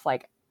myself,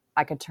 like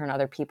I could turn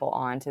other people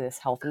on to this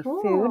healthy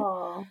food.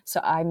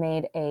 So I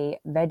made a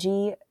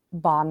veggie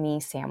banh mi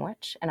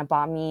sandwich, and a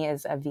banh mi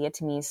is a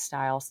Vietnamese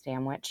style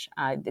sandwich.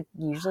 It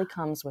usually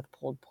comes with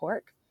pulled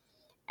pork,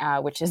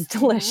 which is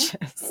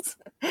delicious.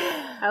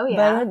 Oh yeah.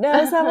 But it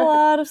does have a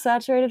lot of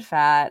saturated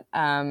fat.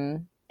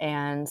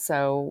 And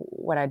so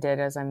what I did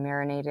is I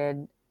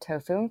marinated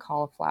tofu and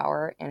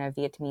cauliflower in a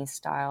Vietnamese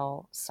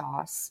style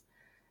sauce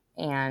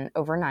and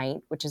overnight,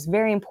 which is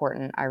very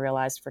important. I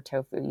realized for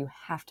tofu, you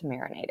have to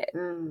marinate it.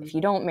 If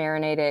you don't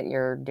marinate it,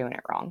 you're doing it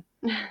wrong.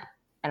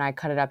 And I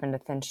cut it up into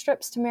thin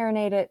strips to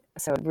marinate it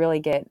so it really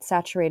get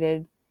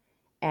saturated.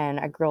 And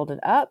I grilled it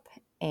up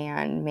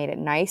and made it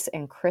nice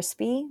and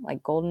crispy,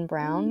 like golden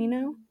brown,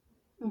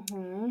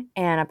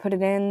 And I put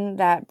it in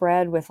that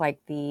bread with like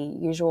the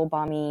usual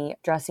banh mi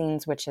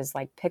dressings, which is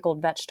like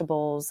pickled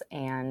vegetables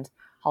and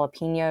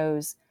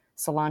jalapenos,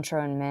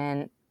 cilantro and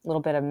mint, a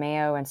little bit of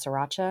mayo and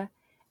sriracha.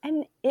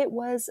 And it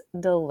was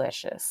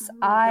delicious.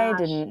 I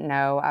didn't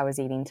know I was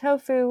eating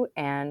tofu.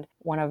 And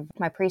one of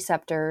my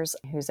preceptors,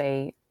 who's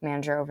a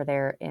manager over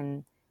there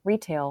in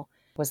retail,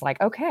 was like,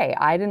 okay,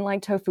 I didn't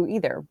like tofu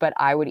either, but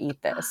I would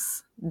eat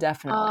this.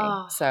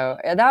 Definitely. So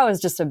that was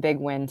just a big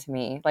win to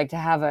me. Like to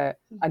have a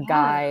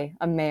guy,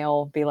 a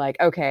male, be like,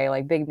 okay,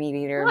 like big meat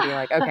eater, and be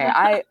like, okay,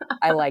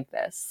 I like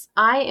this.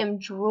 I am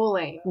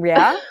drooling.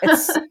 Yeah? That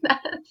sounds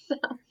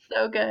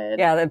so good.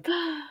 Yeah,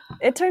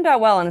 it turned out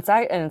well, and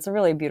it's a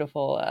really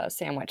beautiful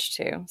sandwich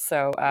too.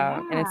 So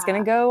and it's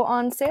gonna go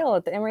on sale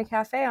at the Emery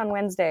Cafe on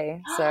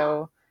Wednesday.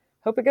 So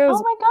hope it goes.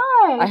 Oh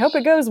my gosh! I hope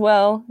it goes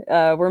well.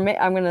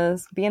 I'm gonna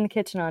be in the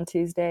kitchen on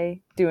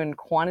Tuesday doing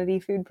quantity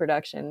food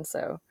production.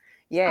 So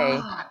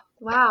yay!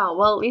 Wow.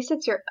 Well, at least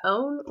it's your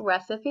own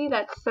recipe.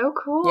 That's so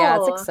cool. Yeah,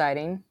 it's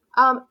exciting.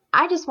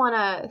 I just want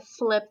to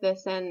slip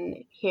this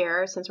in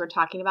here since we're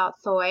talking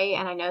about soy,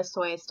 and I know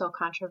soy is still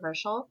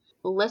controversial.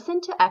 Listen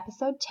to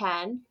episode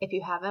 10 if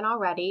you haven't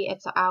already.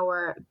 It's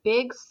our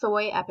big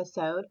soy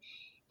episode,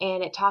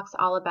 and it talks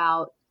all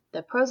about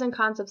the pros and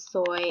cons of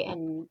soy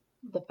and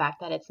the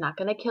fact that it's not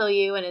going to kill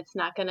you and it's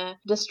not going to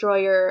destroy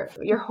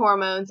your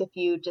hormones if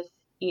you just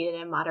eat it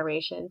in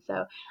moderation.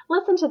 So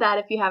listen to that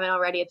if you haven't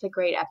already. It's a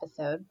great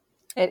episode.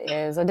 It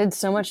is. I did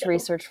so much So,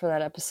 research for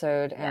that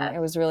episode, and yes, it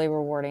was really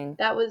rewarding.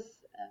 that was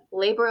a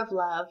labor of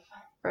love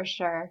for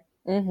sure.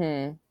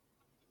 Mm-hmm.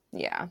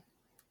 Yeah.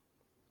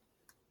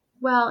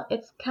 Well,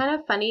 it's kind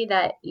of funny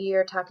that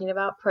you're talking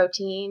about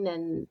protein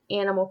and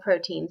animal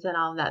proteins and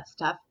all of that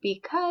stuff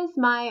because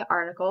my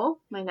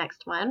article, my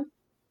next one,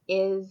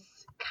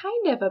 is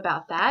kind of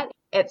about that.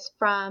 It's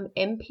from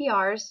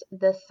NPR's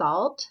The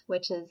Salt,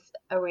 which is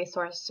a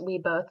resource we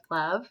both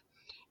love.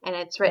 And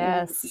it's written,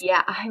 Yes.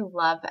 yeah, I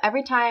love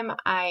every time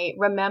I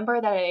remember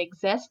that it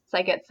exists,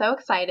 I get so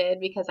excited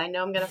because I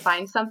know I'm going to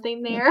find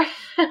something there.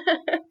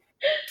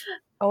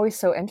 Always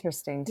so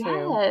interesting, too.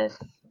 Yes.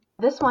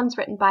 This one's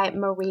written by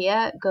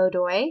Maria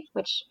Godoy,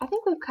 which I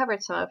think we've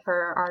covered some of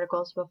her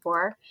articles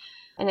before.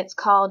 And it's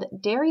called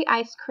Dairy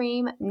Ice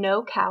Cream,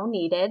 No Cow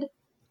Needed.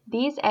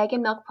 These egg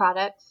and milk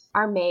products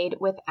are made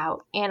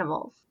without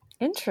animals.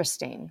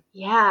 Interesting.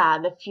 Yeah,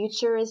 the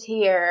future is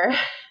here.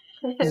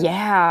 It's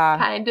Yeah.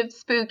 kind of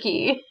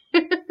spooky.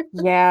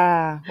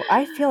 Yeah. Well,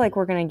 I feel like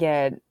we're going to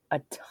get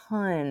a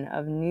ton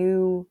of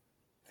new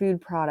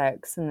food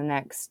products in the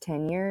next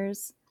 10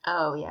 years.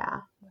 Oh,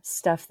 yeah.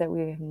 Stuff that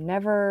we've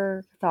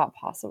never thought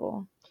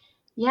possible.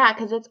 Yeah,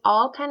 because it's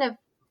all kind of,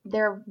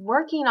 they're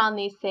working on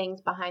these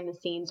things behind the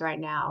scenes right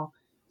now.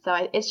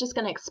 So it's just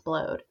going to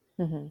explode.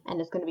 Mm-hmm. And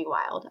it's going to be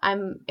wild.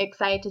 I'm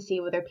excited to see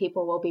whether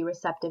people will be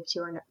receptive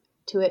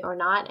to it or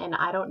not, and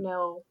I don't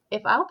know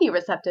if I'll be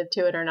receptive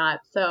to it or not,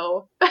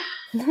 so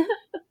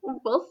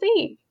we'll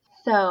see.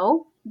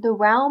 So, the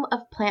realm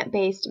of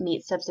plant-based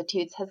meat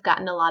substitutes has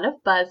gotten a lot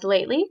of buzz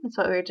lately. That's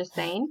what we were just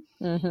saying.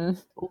 Mm-hmm.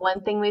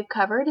 One thing we've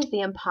covered is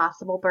the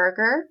Impossible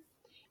Burger.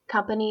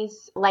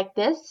 Companies like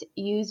this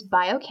use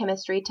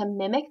biochemistry to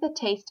mimic the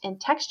taste and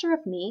texture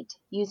of meat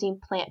using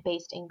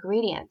plant-based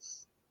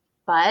ingredients.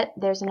 But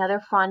there's another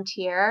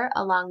frontier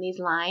along these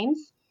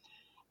lines,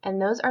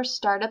 and those are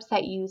startups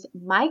that use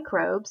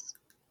microbes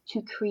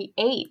to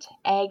create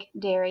egg,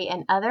 dairy,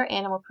 and other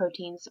animal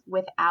proteins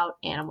without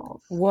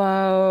animals.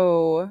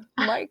 Whoa.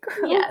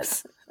 Microbes.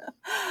 Yes.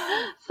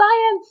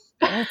 Science!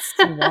 That's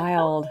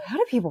wild. How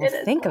do people It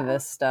is think of wild.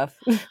 this stuff?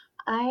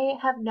 I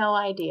have no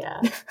idea.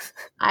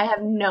 I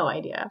have no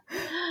idea.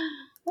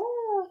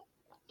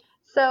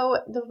 So,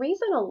 the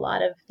reason a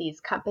lot of these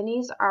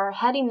companies are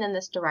heading in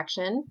this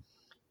direction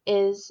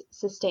is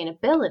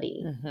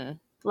sustainability. Mm-hmm.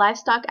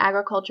 Livestock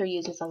agriculture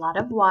uses a lot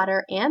of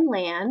water and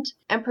land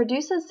and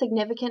produces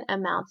significant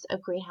amounts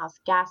of greenhouse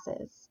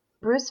gases.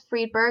 Bruce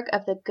Friedberg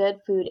of the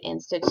Good Food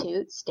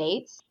Institute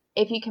states,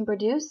 if you can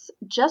produce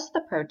just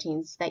the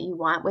proteins that you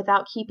want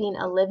without keeping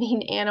a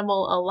living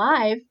animal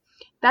alive,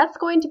 that's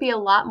going to be a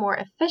lot more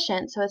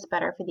efficient, so it's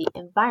better for the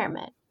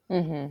environment.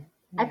 Mm-hmm.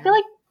 I feel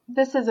like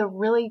this is a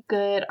really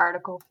good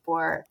article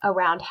for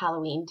around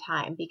Halloween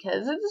time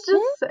because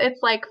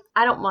it's like,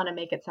 I don't want to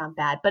make it sound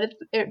bad, but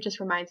it just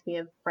reminds me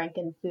of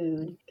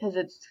Frankenfood because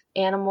it's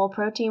animal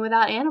protein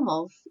without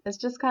animals. It's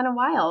just kind of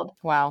wild.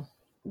 Wow.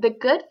 The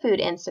Good Food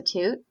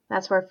Institute,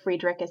 that's where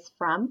Friedrich is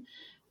from,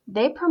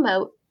 they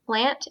promote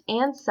plant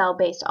and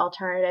cell-based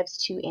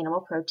alternatives to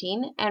animal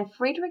protein, and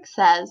Friedrich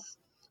says,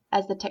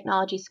 as the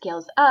technology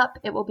scales up,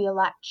 it will be a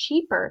lot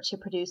cheaper to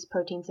produce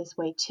proteins this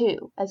way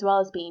too, as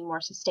well as being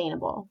more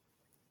sustainable.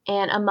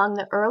 And among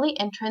the early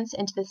entrants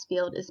into this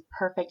field is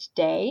Perfect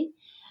Day,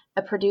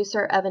 a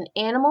producer of an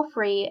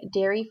animal-free,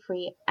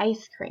 dairy-free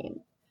ice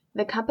cream.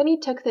 The company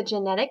took the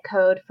genetic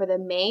code for the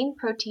main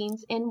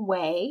proteins in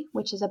whey,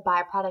 which is a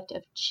byproduct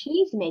of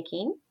cheese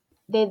making.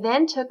 They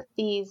then took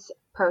these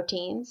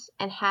proteins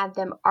and had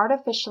them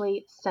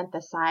artificially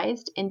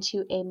synthesized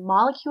into a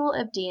molecule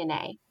of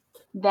DNA.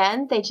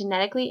 Then they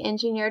genetically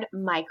engineered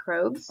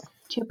microbes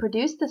to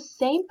produce the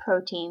same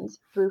proteins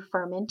through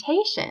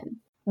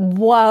fermentation.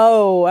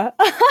 Whoa.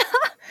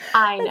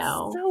 I That's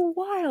know. so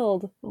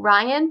wild.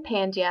 Ryan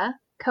Pandya,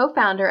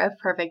 co-founder of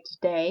Perfect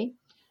Day,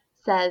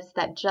 says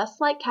that just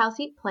like cows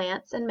eat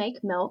plants and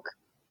make milk,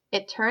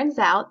 it turns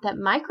out that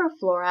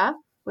microflora,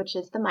 which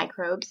is the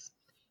microbes,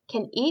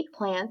 can eat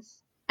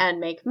plants and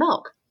make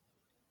milk.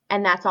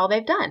 And that's all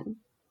they've done.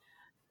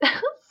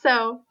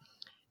 So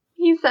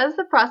he says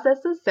the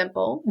process is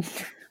simple.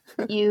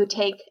 You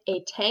take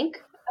a tank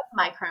of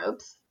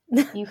microbes,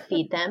 you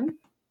feed them,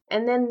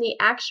 and then the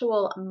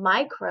actual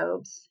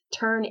microbes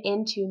turn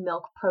into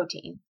milk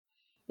protein.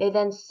 They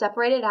then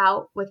separate it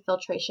out with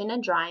filtration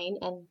and drying,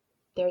 and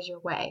there's your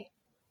whey.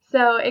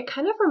 So it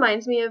kind of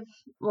reminds me of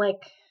like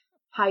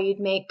how you'd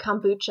make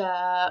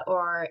kombucha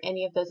or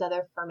any of those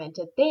other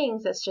fermented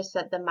things. It's just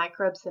that the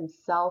microbes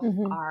themselves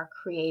are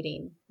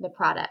creating the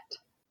product.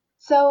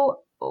 So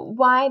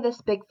why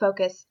this big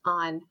focus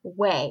on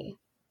whey?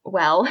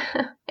 Well,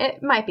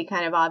 it might be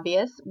kind of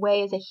obvious.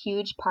 Whey is a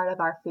huge part of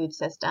our food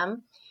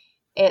system.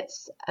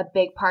 It's a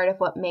big part of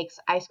what makes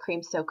ice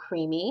cream so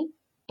creamy,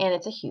 and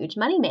it's a huge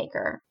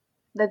moneymaker.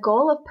 The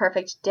goal of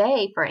Perfect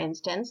Day, for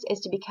instance, is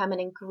to become an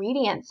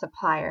ingredient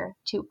supplier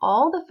to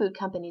all the food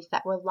companies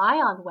that rely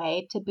on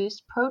whey to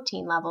boost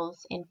protein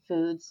levels in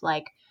foods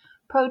like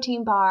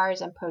protein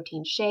bars and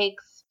protein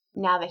shakes.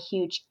 Now, the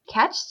huge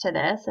catch to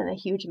this and the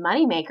huge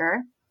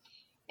moneymaker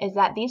is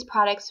that these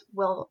products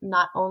will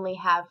not only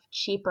have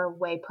cheaper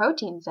whey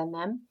proteins in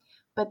them,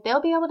 but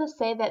they'll be able to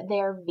say that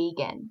they're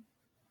vegan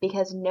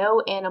because no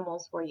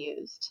animals were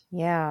used.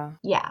 Yeah.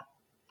 Yeah,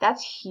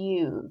 that's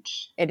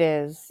huge. It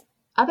is.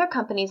 Other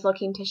companies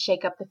looking to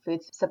shake up the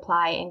food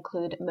supply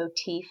include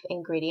Motif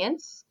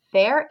Ingredients.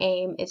 Their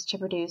aim is to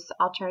produce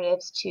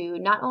alternatives to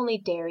not only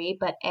dairy,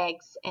 but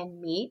eggs and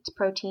meat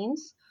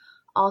proteins,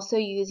 also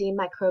using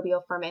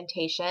microbial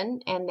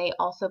fermentation, and they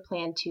also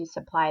plan to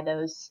supply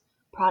those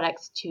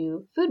products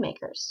to food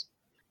makers.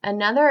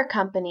 Another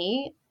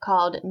company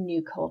called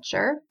New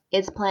Culture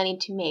is planning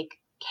to make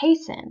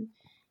casein,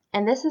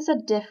 and this is a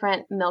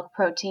different milk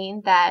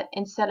protein that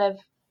instead of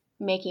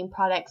making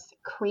products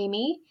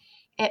creamy,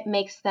 it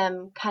makes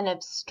them kind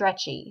of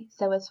stretchy.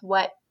 So it's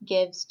what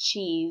gives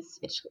cheese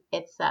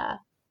its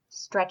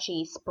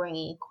stretchy,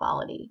 springy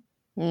quality.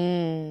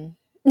 Mm.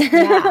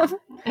 Yeah.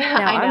 Now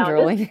I I'm know.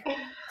 drooling. Is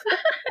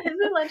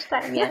it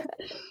lunchtime yet?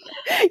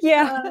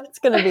 Yeah, it's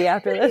going to be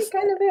after this. It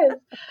kind of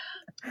is.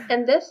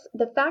 And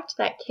the fact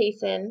that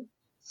casein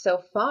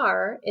so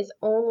far is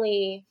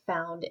only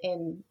found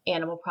in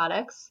animal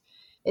products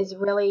is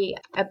really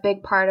a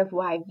big part of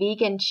why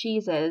vegan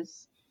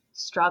cheeses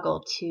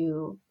struggle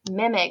to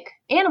mimic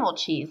animal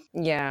cheese.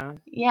 Yeah.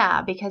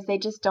 Yeah, because they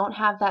just don't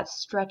have that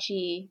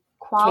stretchy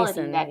quality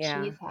Casein, that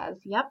yeah. cheese has.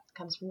 Yep,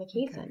 comes from the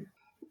casein.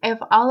 Okay. If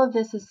all of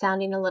this is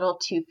sounding a little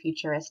too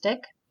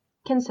futuristic,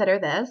 consider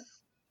this.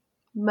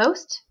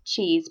 Most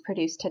cheese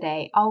produced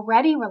today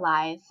already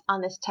relies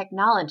on this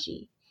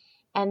technology,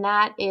 and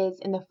that is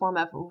in the form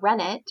of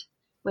rennet,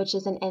 which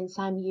is an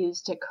enzyme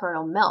used to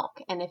curdle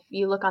milk. And if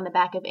you look on the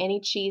back of any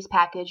cheese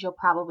package, you'll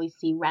probably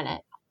see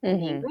rennet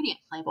in the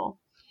ingredients label.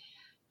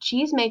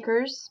 Cheese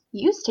makers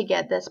used to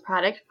get this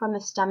product from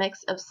the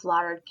stomachs of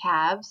slaughtered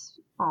calves,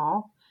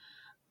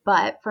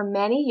 but for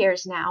many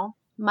years now,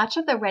 much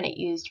of the rennet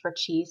used for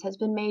cheese has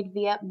been made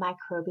via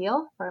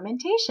microbial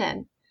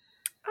fermentation.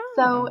 Oh.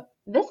 So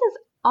this is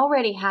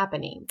already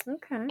happening,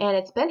 Okay. and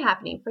it's been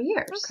happening for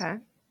years. Okay.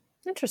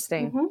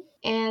 Interesting. Mm-hmm.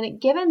 And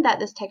given that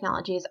this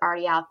technology is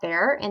already out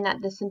there and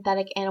that the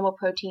synthetic animal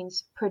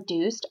proteins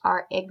produced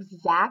are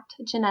exact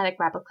genetic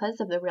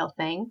replicas of the real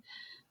thing,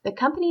 the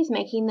companies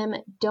making them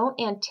don't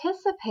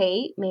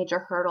anticipate major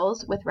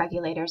hurdles with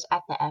regulators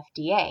at the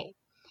FDA.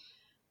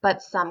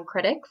 But some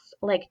critics,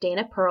 like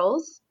Dana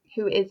Pearls,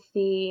 who is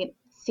the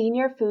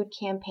senior food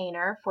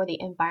campaigner for the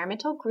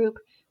environmental group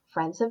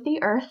Friends of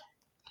the Earth,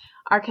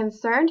 are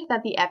concerned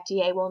that the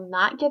FDA will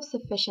not give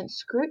sufficient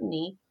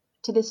scrutiny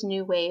to this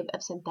new wave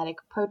of synthetic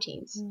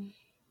proteins.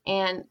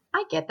 And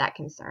I get that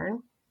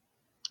concern.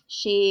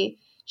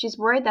 She's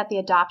worried that the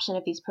adoption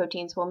of these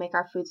proteins will make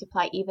our food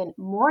supply even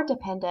more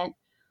dependent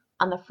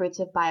on the fruits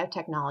of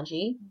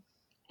biotechnology.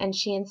 And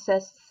she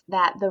insists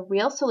that the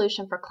real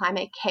solution for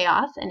climate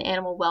chaos and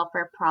animal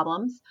welfare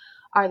problems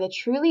are the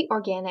truly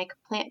organic,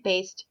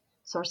 plant-based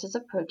sources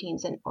of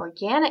proteins and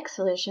organic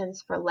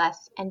solutions for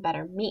less and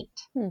better meat.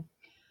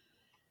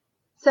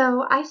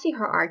 So I see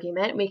her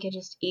argument. We could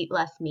just eat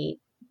less meat,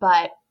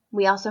 but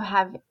we also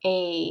have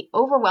a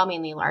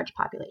overwhelmingly large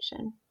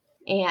population.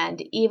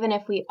 And even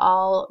if we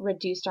all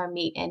reduced our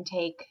meat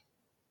intake,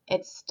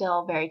 it's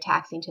still very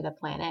taxing to the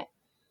planet.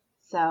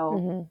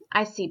 So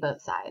I see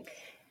both sides.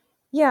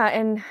 Yeah,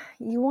 and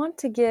you want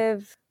to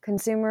give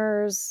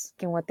consumers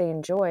what they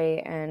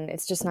enjoy, and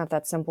it's just not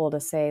that simple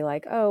to say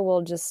like, oh,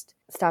 well, just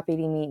stop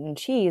eating meat and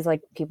cheese.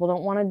 Like, people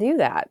don't want to do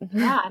that.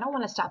 Yeah, I don't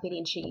want to stop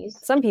eating cheese.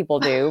 Some people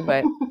do,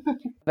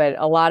 but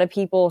a lot of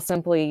people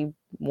simply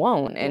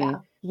won't. And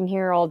you can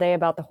hear all day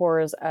about the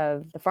horrors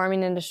of the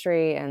farming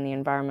industry and the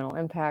environmental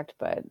impact,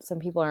 but some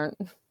people aren't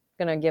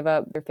going to give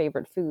up their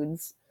favorite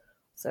foods.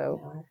 So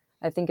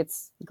I think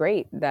it's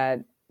great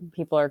that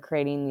people are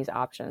creating these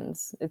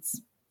options. It's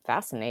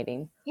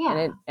fascinating.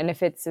 Yeah. And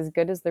if it's as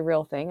good as the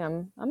real thing,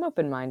 I'm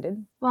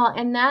open-minded. Well,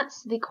 and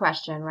that's the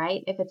question,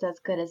 right? If it's as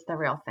good as the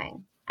real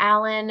thing.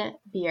 Alan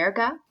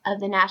Bierga of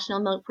the National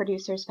Milk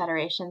Producers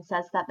Federation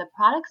says that the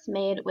products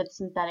made with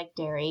synthetic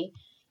dairy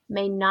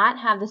may not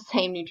have the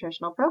same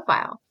nutritional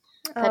profile,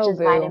 such as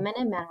vitamin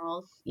and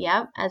minerals,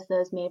 as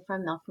those made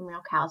from milk from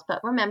real cows.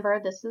 But remember,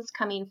 this is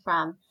coming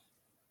from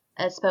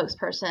a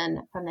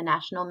spokesperson from the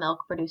National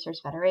Milk Producers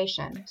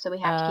Federation. So we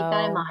have to keep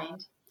that in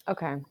mind.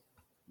 Okay.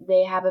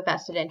 They have a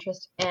vested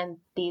interest in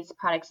these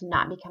products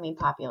not becoming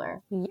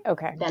popular.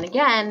 Okay. Then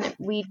again,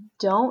 we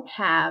don't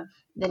have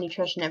the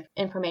nutrition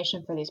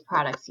information for these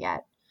products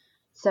yet.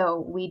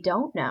 So we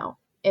don't know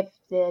if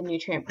the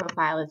nutrient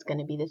profile is going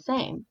to be the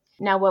same.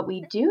 Now, what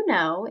we do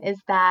know is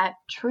that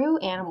true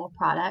animal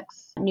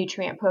products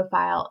nutrient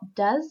profile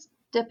does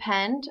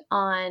depend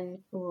on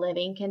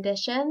living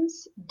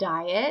conditions,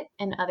 diet,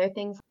 and other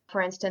things.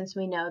 For instance,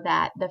 we know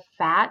that the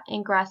fat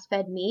in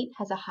grass-fed meat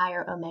has a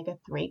higher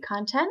omega-3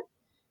 content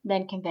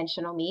than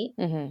conventional meat.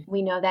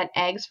 We know that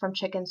eggs from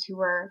chickens who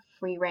were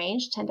free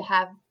range tend to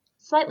have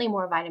slightly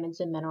more vitamins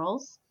and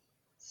minerals.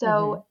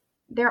 So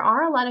there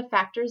are a lot of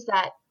factors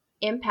that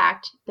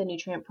impact the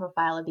nutrient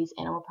profile of these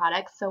animal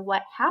products. So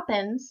what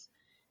happens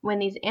when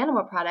these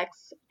animal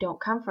products don't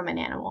come from an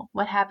animal?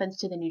 What happens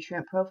to the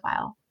nutrient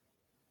profile?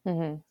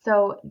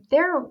 So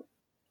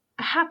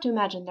I have to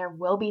imagine there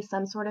will be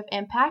some sort of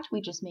impact.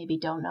 We just maybe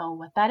don't know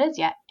what that is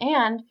yet.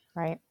 And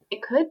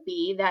it could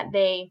be that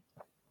they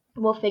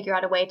will figure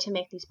out a way to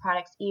make these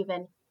products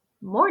even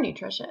more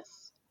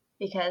nutritious,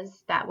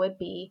 because that would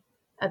be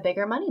a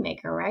bigger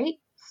moneymaker, right?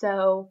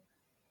 So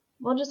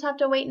we'll just have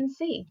to wait and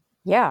see.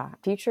 Yeah,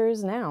 future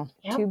is now.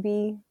 Yep. To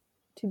be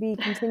continued.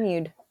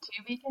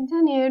 To be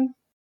continued.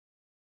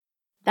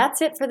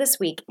 That's it for this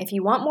week. If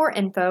you want more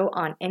info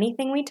on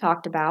anything we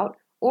talked about,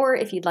 or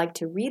if you'd like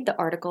to read the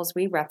articles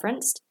we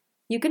referenced,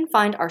 you can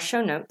find our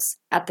show notes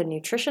at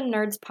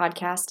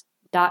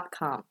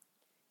thenutritionnerdspodcast.com.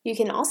 You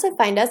can also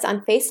find us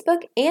on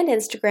Facebook and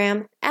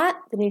Instagram at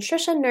the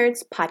Nutrition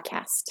Nerds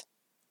Podcast.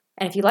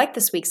 And if you like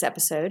this week's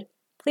episode,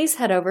 please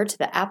head over to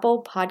the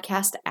Apple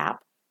Podcast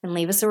app and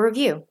leave us a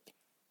review.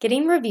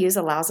 Getting reviews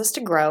allows us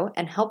to grow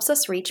and helps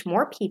us reach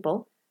more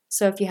people,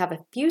 so if you have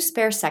a few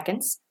spare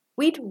seconds,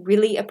 we'd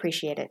really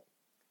appreciate it.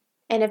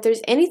 And if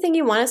there's anything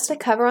you want us to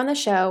cover on the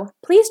show,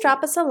 please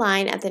drop us a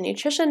line at the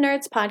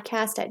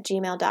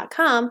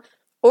nutritionnerdspodcast@gmail.com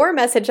or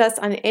message us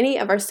on any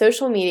of our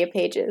social media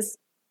pages.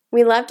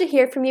 We love to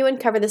hear from you and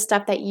cover the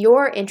stuff that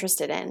you're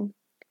interested in.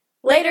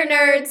 Later,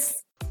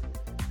 nerds!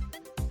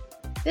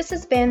 This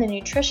has been the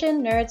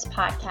Nutrition Nerds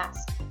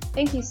Podcast.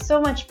 Thank you so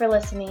much for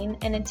listening,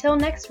 and until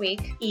next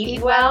week,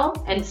 eat well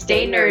and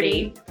stay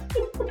nerdy.